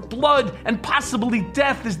river of blood and possibly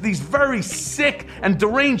death as these very sick and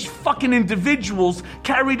deranged fucking individuals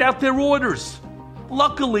carried out their orders.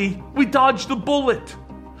 Luckily, we dodged the bullet.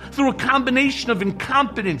 Through a combination of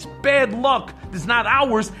incompetence, bad luck, that's not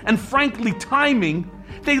ours, and frankly timing,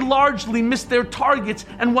 they largely missed their targets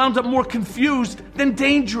and wound up more confused than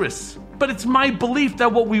dangerous. But it's my belief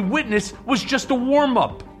that what we witnessed was just a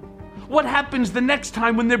warm-up. What happens the next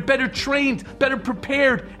time when they're better trained, better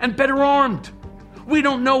prepared, and better armed? We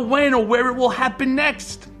don't know when or where it will happen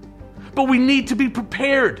next. But we need to be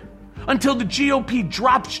prepared. Until the GOP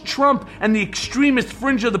drops Trump and the extremist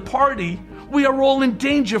fringe of the party, we are all in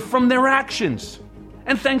danger from their actions.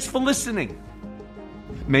 And thanks for listening.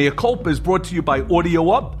 Mea Culpa is brought to you by Audio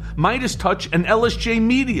Up, Midas Touch, and LSJ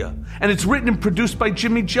Media, and it's written and produced by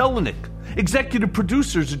Jimmy Jelinek. Executive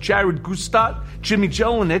producers are Jared Gustat, Jimmy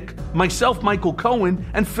Jelinek, myself, Michael Cohen,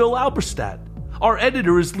 and Phil Alberstadt. Our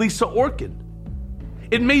editor is Lisa Orkin.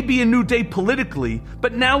 It may be a new day politically,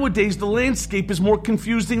 but nowadays the landscape is more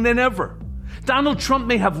confusing than ever. Donald Trump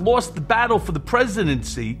may have lost the battle for the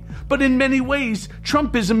presidency, but in many ways,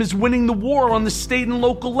 Trumpism is winning the war on the state and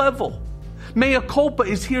local level. Mea culpa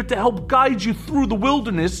is here to help guide you through the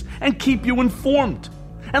wilderness and keep you informed.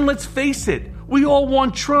 And let's face it, we all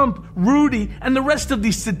want Trump, Rudy, and the rest of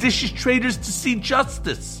these seditious traitors to see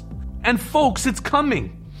justice. And folks, it's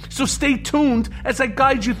coming. So stay tuned as I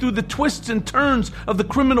guide you through the twists and turns of the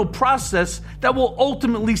criminal process that will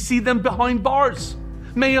ultimately see them behind bars.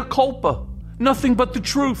 Mea culpa. Nothing but the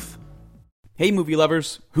truth. Hey movie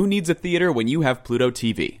lovers, who needs a theater when you have Pluto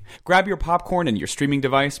TV? Grab your popcorn and your streaming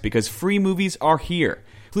device because free movies are here.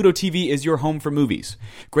 Pluto TV is your home for movies.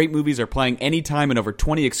 Great movies are playing anytime in over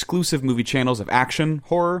 20 exclusive movie channels of action,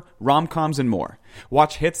 horror, rom-coms, and more.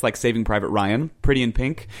 Watch hits like Saving Private Ryan, Pretty in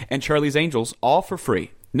Pink, and Charlie's Angels all for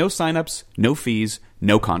free. No signups, no fees,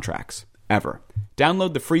 no contracts. Ever.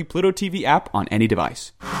 Download the free Pluto TV app on any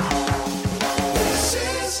device. This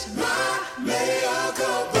is my mea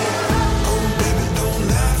culpa.